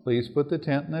swim, please put the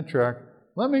tent in the truck.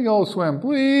 Let me go swim,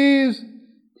 please.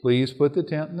 Please put the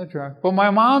tent in the truck. But my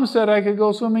mom said I could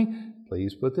go swimming.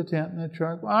 Please put the tent in the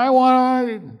truck. I want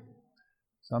to.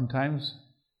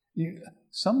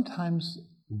 Sometimes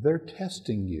they're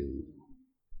testing you.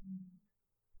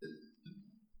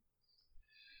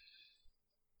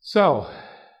 So,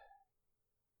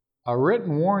 a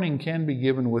written warning can be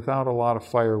given without a lot of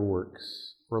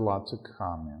fireworks or lots of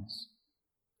comments.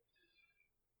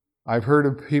 I've heard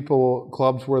of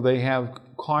clubs where they have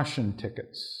caution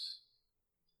tickets.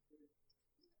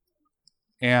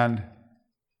 And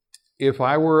if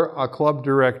I were a club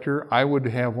director, I would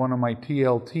have one of my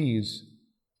TLTs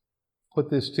put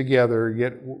this together.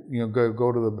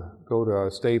 Go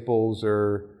to Staples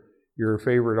or your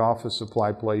favorite office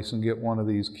supply place and get one of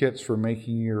these kits for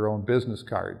making your own business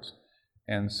cards,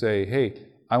 and say, "Hey,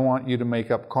 I want you to make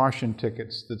up caution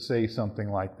tickets that say something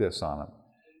like this on them."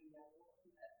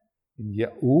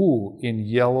 In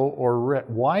yellow or red.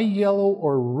 Why yellow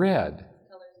or red?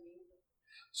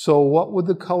 So what would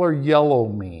the color yellow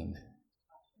mean?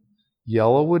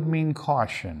 Yellow would mean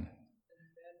caution.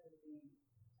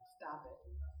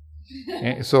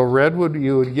 And so red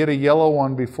you would get a yellow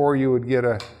one before you would get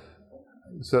a.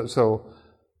 So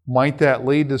might that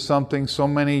lead to something? So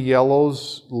many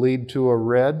yellows lead to a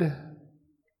red.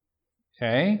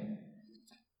 Okay.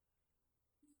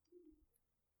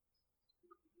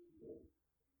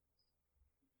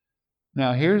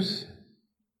 Now here's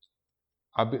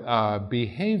a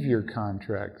behavior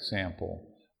contract sample.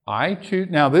 I choose.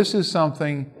 Now this is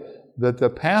something that the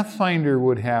Pathfinder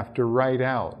would have to write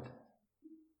out.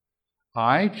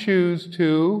 I choose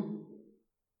to,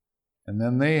 and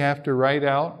then they have to write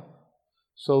out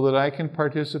so that I can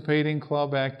participate in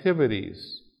club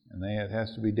activities. And it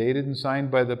has to be dated and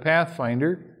signed by the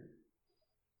Pathfinder,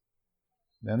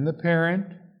 then the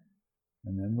parent,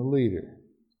 and then the leader.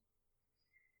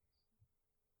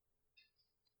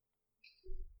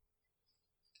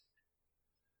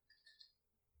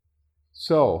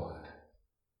 So,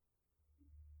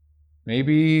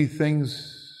 maybe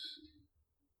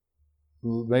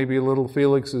little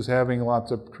Felix is having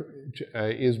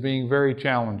is being very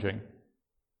challenging.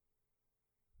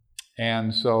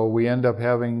 And so we end up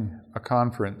having a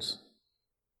conference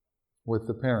with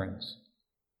the parents.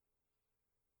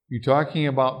 You're talking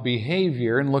about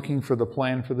behavior and looking for the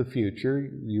plan for the future.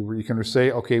 You can say,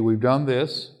 okay, we've done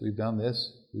this, we've done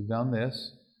this, we've done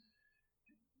this.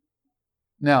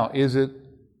 Now,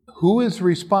 who is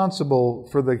responsible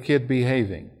for the kid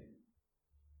behaving?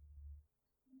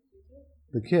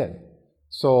 The kid.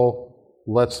 So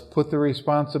let's put the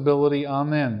responsibility on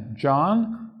them.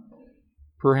 John,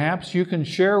 perhaps you can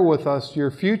share with us your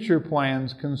future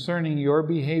plans concerning your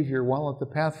behavior while at the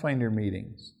Pathfinder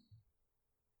meetings.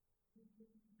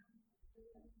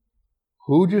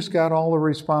 Who just got all the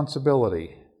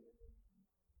responsibility?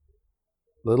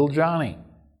 Little Johnny.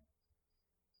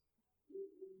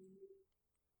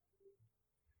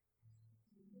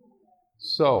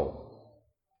 So,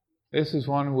 this is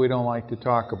one we don't like to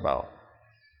talk about.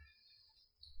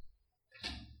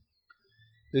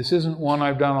 This isn't one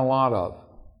I've done a lot of.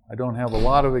 I don't have a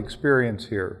lot of experience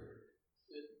here.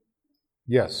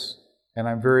 Yes, and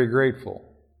I'm very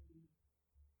grateful.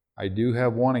 I do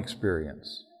have one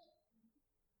experience.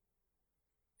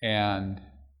 And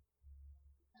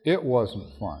it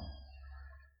wasn't fun.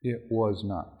 It was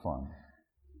not fun.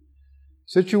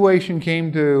 Situation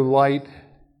came to light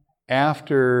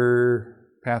after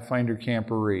Pathfinder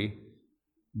Camporee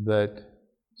that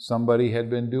somebody had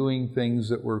been doing things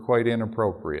that were quite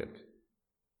inappropriate.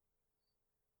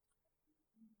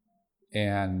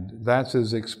 And that's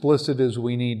as explicit as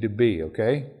we need to be,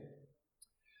 okay?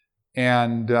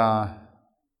 And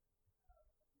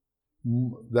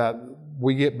that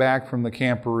we get back from the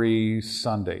camporee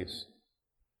Sundays.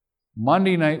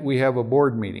 Monday night we have a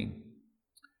board meeting.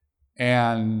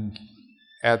 And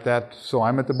so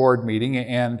I'm at the board meeting,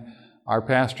 and our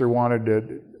pastor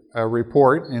wanted a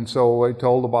report, and so I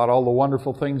told about all the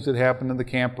wonderful things that happened in the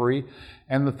camporee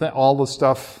and all the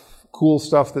stuff, cool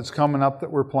stuff that's coming up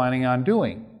that we're planning on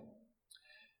doing.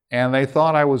 And they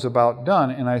thought I was about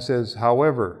done, and I says,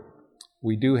 however,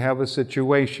 we do have a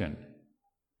situation.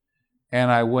 And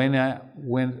I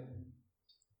went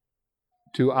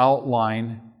to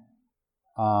outline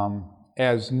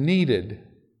as needed,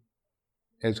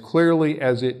 as clearly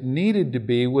as it needed to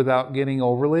be without getting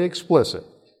overly explicit,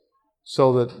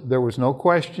 so that there was no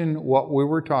question what we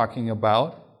were talking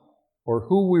about or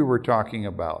who we were talking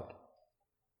about.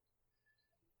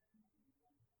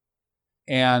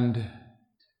 And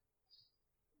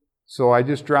so I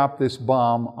just dropped this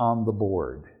bomb on the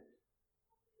board.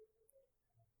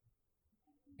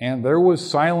 And there was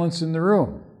silence in the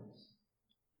room.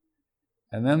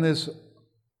 And then this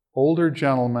older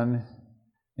gentleman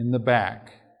in the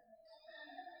back,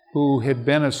 who had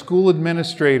been a school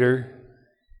administrator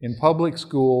in public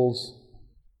schools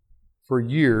for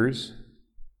years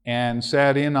and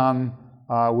sat in on,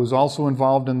 was also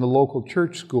involved in the local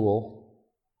church school,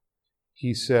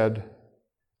 he said,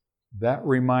 "That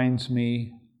reminds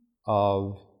me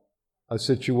of a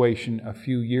situation a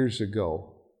few years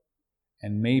ago,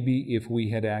 and maybe if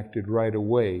we had acted right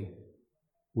away,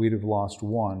 we'd have lost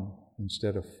 1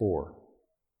 instead of 4.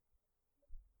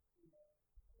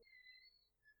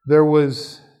 There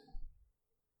was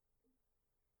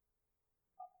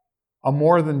a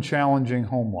more than challenging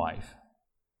home life.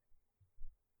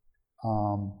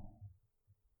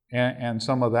 And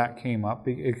some of that came up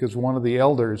because one of the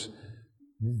elders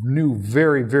knew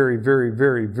very, very, very,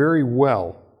 very, very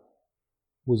well,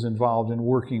 was involved in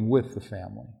working with the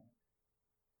family,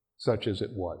 such as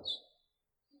it was.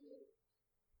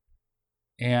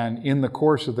 And in the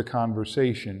course of the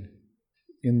conversation,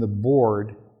 in the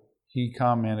board, he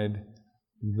commented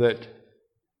that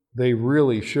they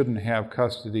really shouldn't have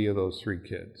custody of those 3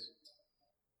 kids.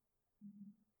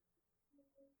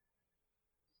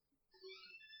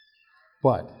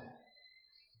 But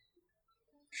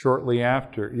shortly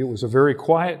after, it was a very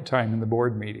quiet time in the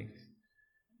board meeting,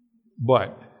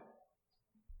 but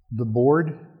the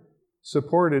board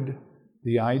supported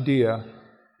the idea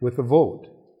with a vote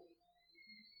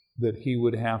that he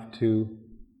would have to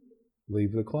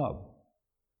leave the club.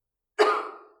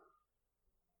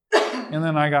 And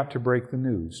then I got to break the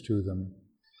news to them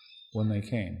when they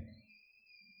came.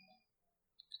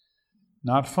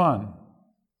 Not fun,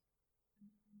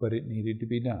 but it needed to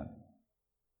be done.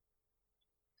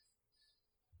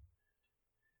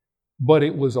 But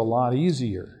it was a lot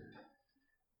easier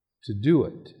to do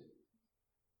it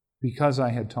because I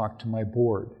had talked to my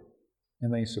board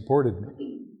and they supported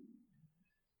me.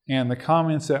 And the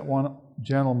comments that one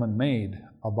gentleman made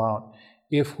about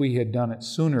if we had done it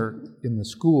sooner in the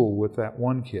school with that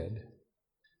one kid,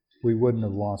 we wouldn't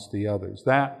have lost the others.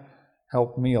 That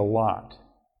helped me a lot.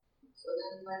 So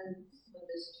then when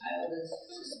this child is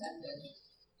suspended,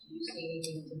 do you say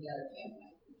anything to the other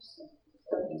family members?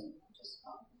 Or he's just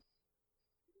gone?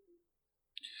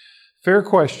 Fair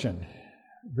question.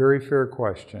 Very fair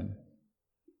question.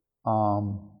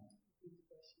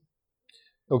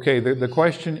 Okay, the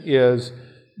question is,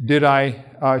 did I,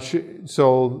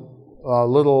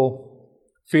 little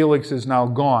Felix is now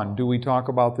gone. Do we talk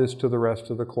about this to the rest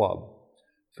of the club?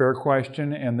 Fair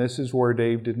question, and this is where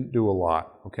Dave didn't do a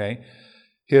lot, okay?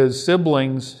 His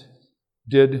siblings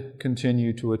did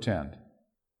continue to attend.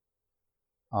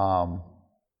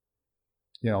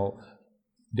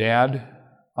 Dad,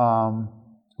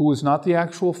 who was not the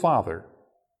actual father,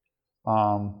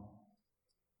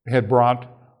 had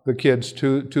brought the kids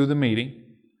to the meeting,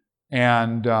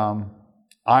 and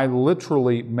I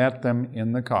literally met them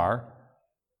in the car,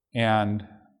 and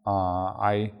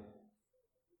I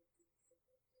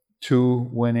too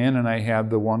went in, and I had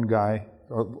the one guy,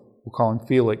 we'll call him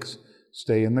Felix,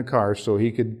 stay in the car so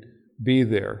he could be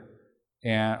there.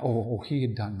 And he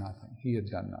had done nothing.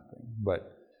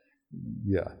 But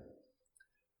yeah.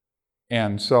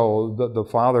 And so the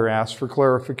father asked for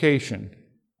clarification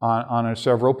on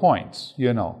several points,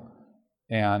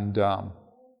 And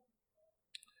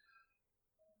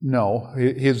no,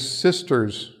 his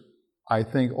sisters, I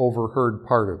think, overheard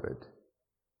part of it.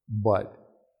 But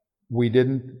we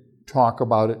didn't talk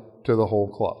about it to the whole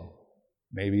club.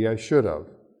 Maybe I should have.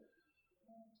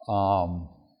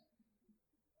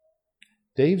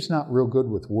 Dave's not real good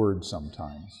with words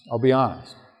sometimes. I'll be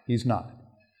honest. He's not.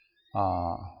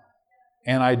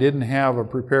 And I didn't have a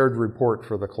prepared report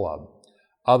for the club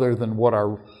other than what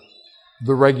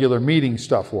the regular meeting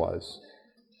stuff was.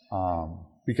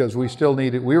 Because we still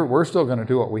needed, we're still going to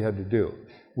do what we had to do.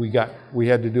 We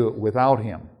had to do it without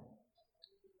him.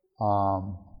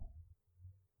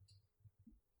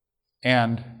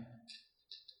 And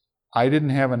I didn't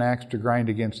have an axe to grind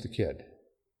against the kid.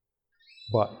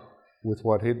 But with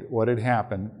what had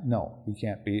happened, no, he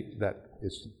can't be,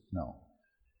 no.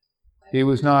 He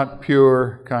was not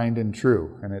pure, kind, and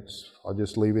true. And I'll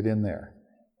just leave it in there.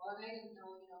 Well, and I didn't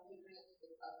know, he brings the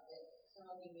club that some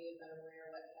of you may have been aware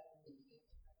what happened.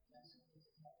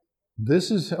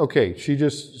 This is, okay, she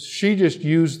just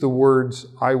used the words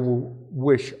I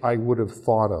wish I would have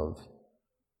thought of.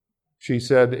 She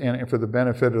said, and for the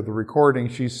benefit of the recording,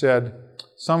 she said,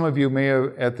 some of you may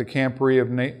have, at the camporee,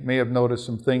 may have noticed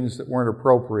some things that weren't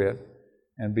appropriate,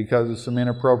 and because of some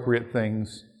inappropriate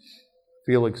things,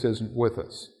 Felix isn't with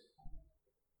us.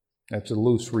 That's a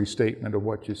loose restatement of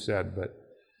what you said, but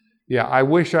yeah, I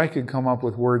wish I could come up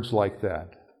with words like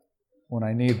that when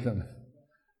I need them.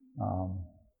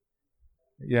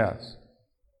 Yes.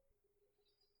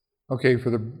 Okay, for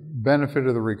the benefit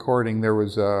of the recording,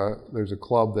 there's a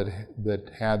club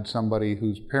that had somebody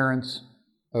whose parents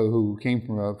who came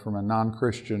from a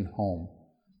non-Christian home,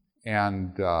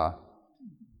 and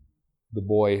the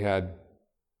boy had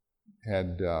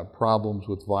problems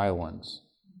with violence,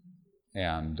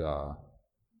 and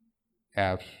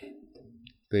after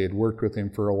they had worked with him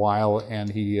for a while, and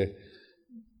he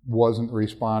wasn't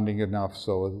responding enough,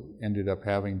 so ended up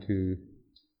having to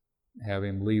have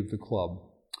him leave the club.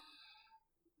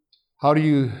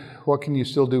 What can you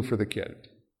still do for the kid?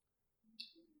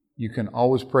 You can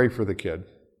always pray for the kid.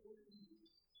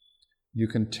 You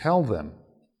can tell them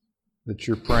that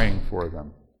you're praying for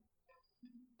them.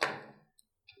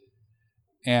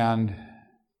 And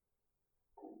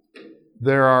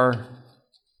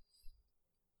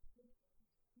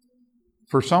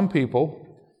for some people,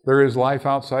 there is life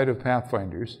outside of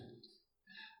Pathfinders.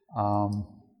 On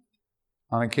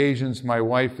occasions, my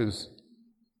wife has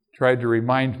tried to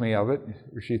remind me of it.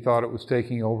 She thought it was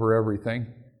taking over everything.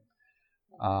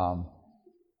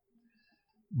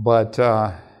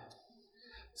 But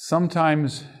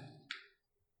sometimes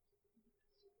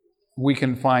we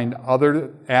can find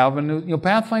other avenues.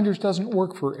 Pathfinders doesn't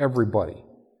work for everybody.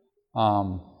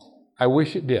 I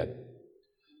wish it did.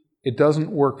 It doesn't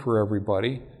work for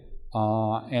everybody.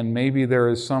 And maybe there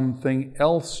is something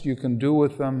else you can do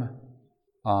with them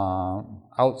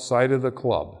outside of the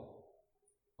club.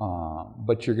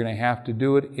 But you're going to have to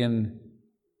do it in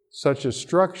such a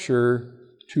structure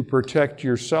to protect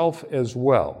yourself as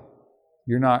well.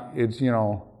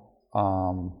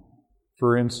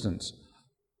 For instance,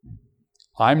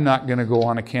 I'm not going to go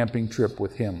on a camping trip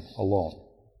with him alone.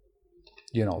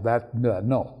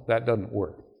 That doesn't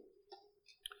work.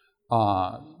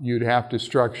 You'd have to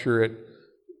structure it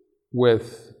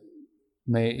with,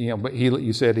 but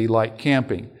you said he liked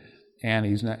camping, and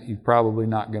he's probably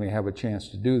not going to have a chance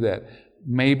to do that.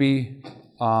 Maybe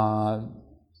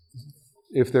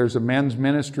if there's a men's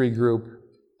ministry group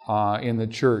in the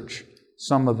church,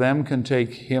 some of them can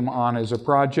take him on as a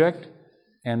project,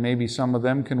 and maybe some of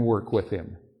them can work with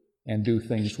him and do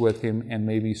things with him, and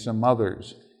maybe some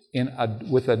others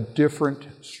with a different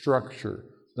structure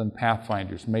than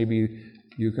Pathfinders. Maybe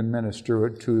you can minister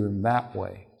it to them that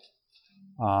way.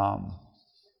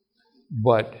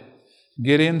 But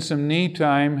get in some knee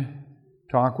time,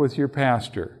 talk with your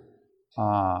pastor,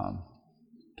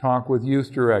 talk with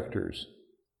youth directors.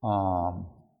 I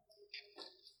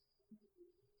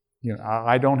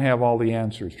don't have all the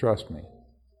answers, trust me.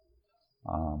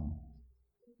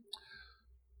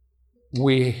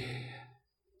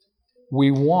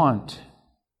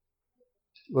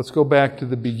 Let's go back to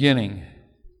the beginning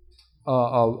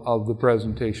of the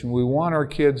presentation. We want our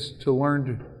kids to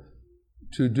learn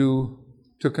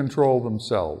to control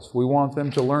themselves. We want them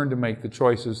to learn to make the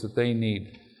choices that they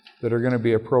need that are going to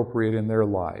be appropriate in their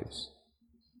lives.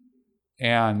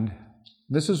 And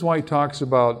this is why he talks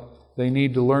about they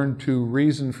need to learn to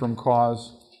reason from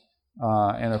cause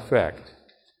and effect.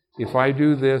 If I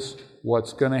do this,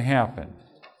 what's going to happen?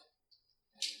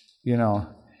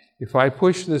 If I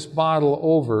push this bottle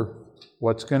over,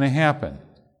 what's going to happen?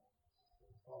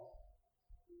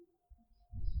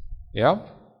 Yep.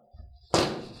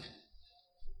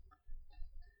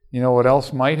 You know what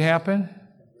else might happen?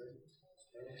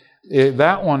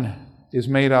 That one is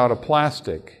made out of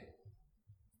plastic.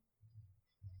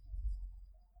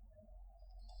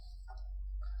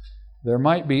 there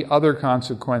might be other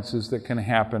consequences that can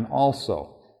happen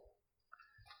also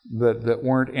that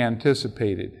weren't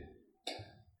anticipated.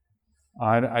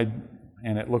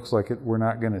 And it looks like we're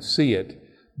not going to see it,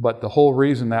 but the whole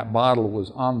reason that bottle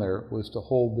was on there was to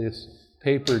hold this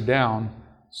paper down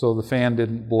so the fan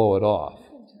didn't blow it off.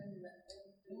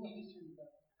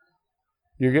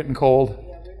 You're getting cold?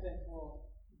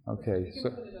 Okay.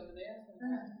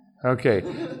 Okay.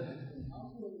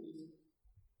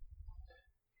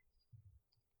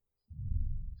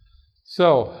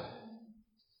 So,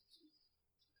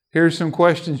 here's some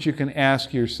questions you can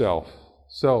ask yourself.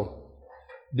 So,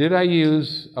 did I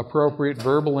use appropriate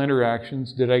verbal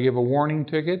interactions? Did I give a warning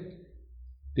ticket?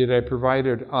 Did I provide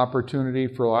an opportunity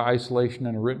for isolation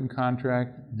and a written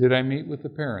contract? Did I meet with the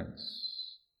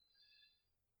parents?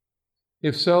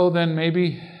 If so, then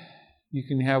maybe you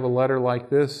can have a letter like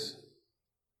this.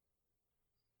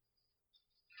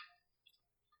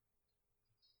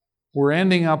 We're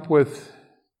ending up with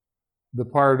the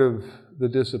part of the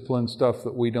discipline stuff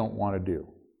that we don't want to do.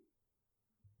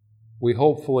 We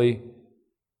hopefully,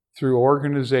 through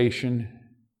organization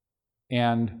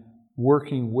and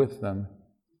working with them,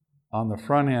 on the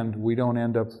front end, we don't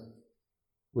end up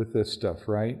with this stuff,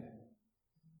 right?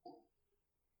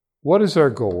 What is our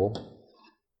goal?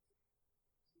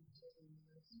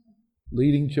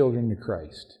 Leading children to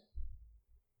Christ.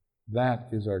 That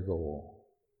is our goal.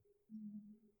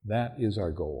 That is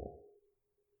our goal.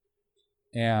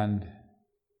 And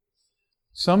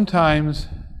sometimes,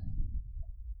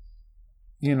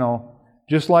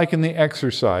 just like in the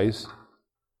exercise,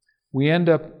 we end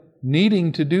up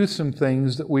needing to do some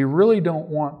things that we really don't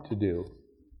want to do.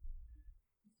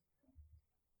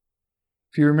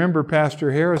 If you remember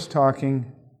Pastor Harris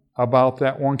talking about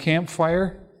that one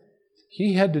campfire,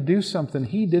 he had to do something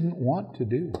he didn't want to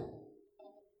do.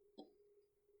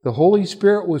 The Holy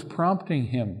Spirit was prompting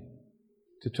him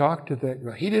to talk to that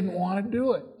girl. He didn't want to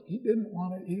do it. He didn't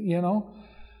want to,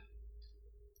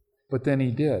 But then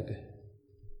he did.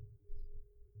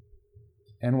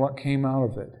 And what came out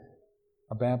of it?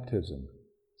 A baptism.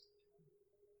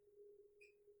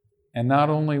 And not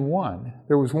only one.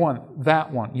 There was one.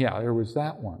 That one. Yeah, there was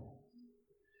that one.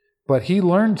 But he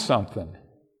learned something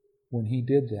when he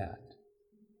did that.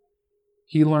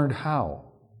 He learned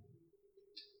how.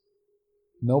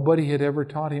 Nobody had ever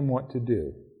taught him what to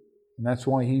do. And that's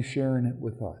why he's sharing it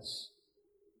with us.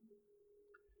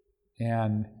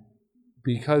 And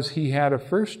because he had a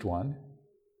first one,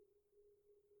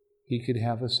 he could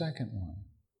have a second one.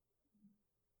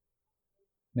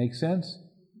 Make sense?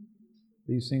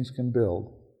 These things can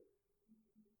build.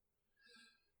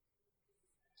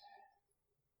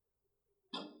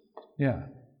 Yeah.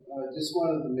 I just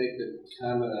wanted to make a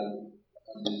comment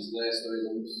on these last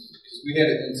items, because we had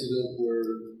an incident where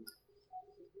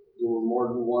there were more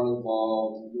than one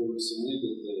involved. There were some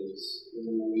legal things. And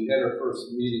then when we had our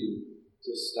first meeting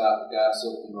to stop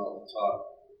gossip and all the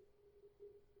talk,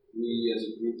 we as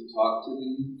a group talked to the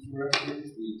youth director.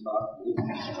 We talked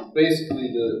to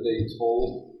basically they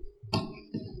told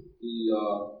the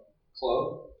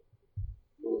club,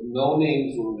 no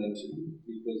names were mentioned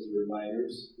because they're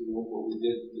minors, but we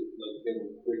did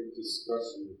have a quick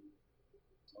discussion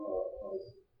of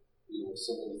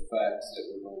some of the facts that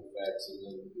were known facts, and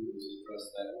then it was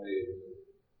addressed that way. And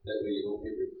that way you don't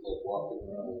get your club walking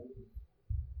around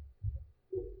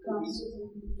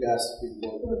gossiping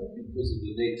because of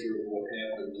the nature of what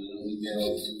happened and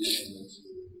illegalities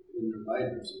in their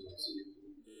minors.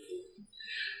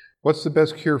 What's the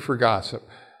best cure for gossip?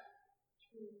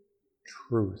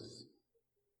 Truth.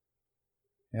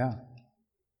 Yeah.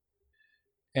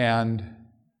 And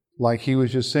like he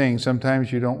was just saying,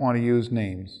 sometimes you don't want to use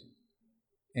names.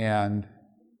 And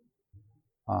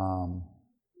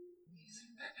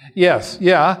yes,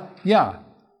 yeah.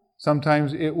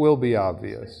 Sometimes it will be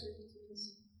obvious.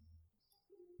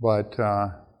 But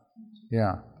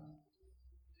yeah.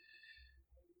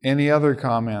 Any other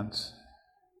comments?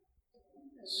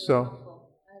 So,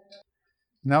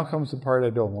 now comes the part I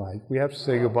don't like. We have to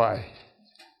say goodbye.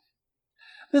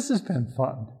 This has been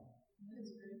fun.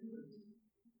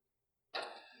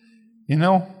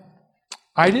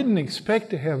 I didn't expect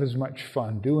to have as much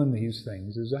fun doing these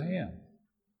things as I am.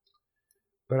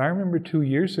 But I remember 2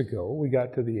 years ago, we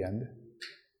got to the end,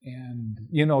 and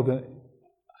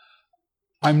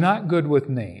I'm not good with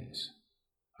names.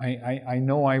 I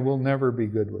know I will never be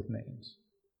good with names.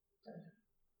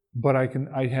 But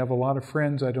I have a lot of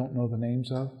friends I don't know the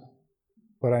names of,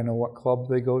 but I know what club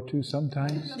they go to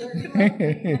sometimes.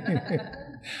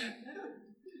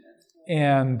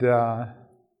 And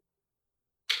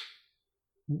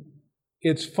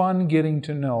it's fun getting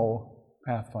to know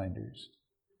Pathfinders.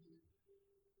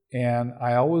 And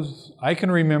I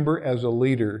can remember as a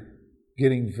leader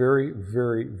getting very,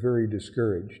 very, very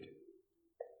discouraged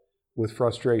with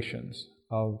frustrations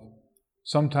of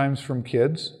sometimes from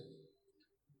kids,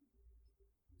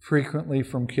 frequently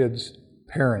from kids'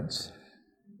 parents.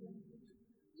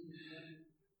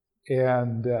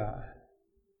 And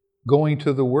going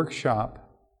to the workshop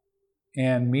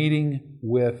and meeting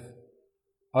with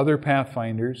other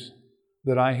Pathfinders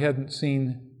that I hadn't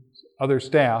seen, other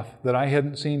staff that I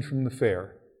hadn't seen from the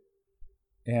fair,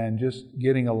 and just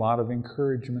getting a lot of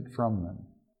encouragement from them.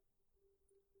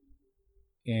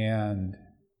 And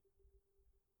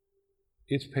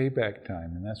it's payback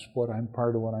time, and that's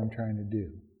part of what I'm trying to do.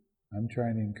 I'm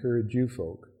trying to encourage you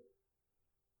folk.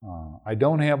 I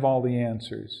don't have all the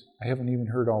answers. I haven't even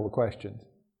heard all the questions.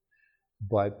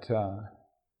 But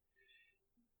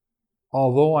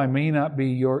although I may not be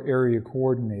your area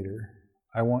coordinator,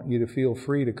 I want you to feel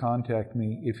free to contact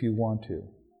me if you want to.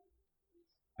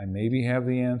 I maybe have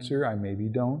the answer, I maybe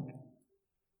don't.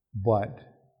 But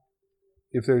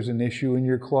if there's an issue in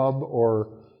your club, or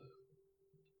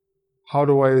how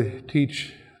do I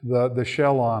teach the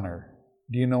shell honor?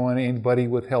 Do you know anybody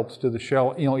with helps to the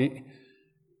shell? You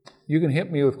can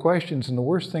hit me with questions, and the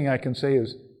worst thing I can say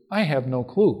is, I have no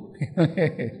clue.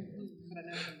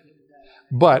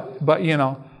 But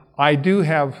I do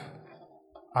have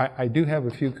a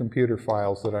few computer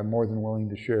files that I'm more than willing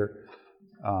to share.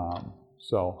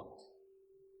 So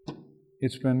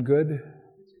it's been good.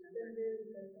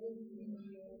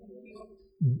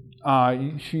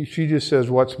 She just says,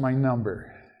 "What's my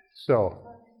number?" So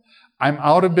I'm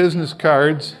out of business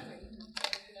cards.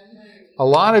 A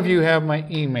lot of you have my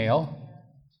email.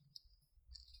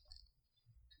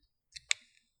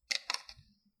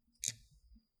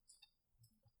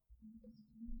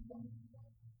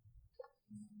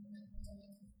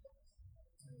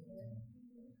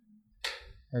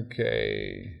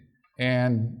 Okay,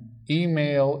 and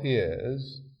email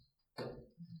is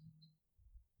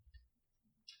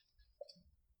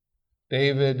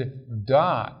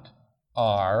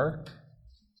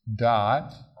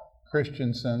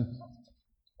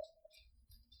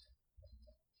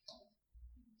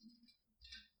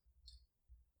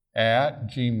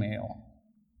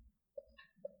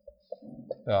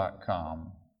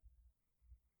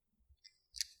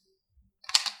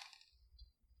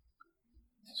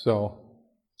So,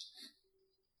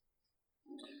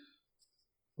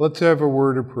 let's have a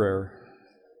word of prayer.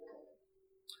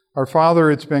 Our Father,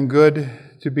 it's been good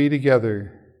to be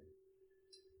together.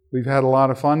 We've had a lot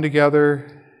of fun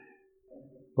together,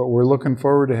 but we're looking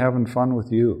forward to having fun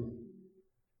with you.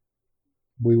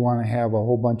 We want to have a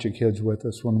whole bunch of kids with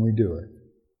us when we do it.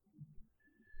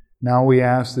 Now we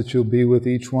ask that you'll be with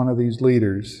each one of these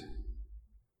leaders,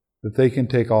 that they can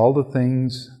take all the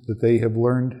things that they have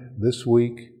learned this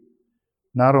week,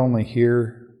 not only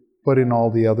here, but in all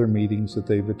the other meetings that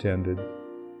they've attended,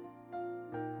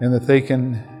 and that they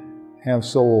can have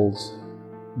souls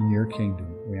in your kingdom.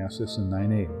 We ask this in thy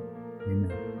name.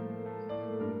 Amen.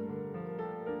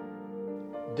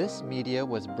 This media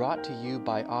was brought to you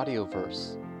by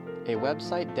Audioverse, a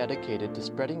website dedicated to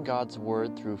spreading God's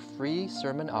Word through free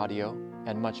sermon audio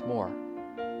and much more.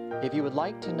 If you would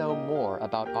like to know more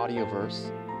about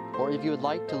Audioverse, or if you would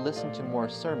like to listen to more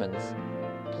sermons,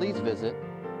 please visit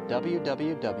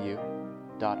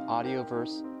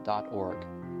www.audioverse.org.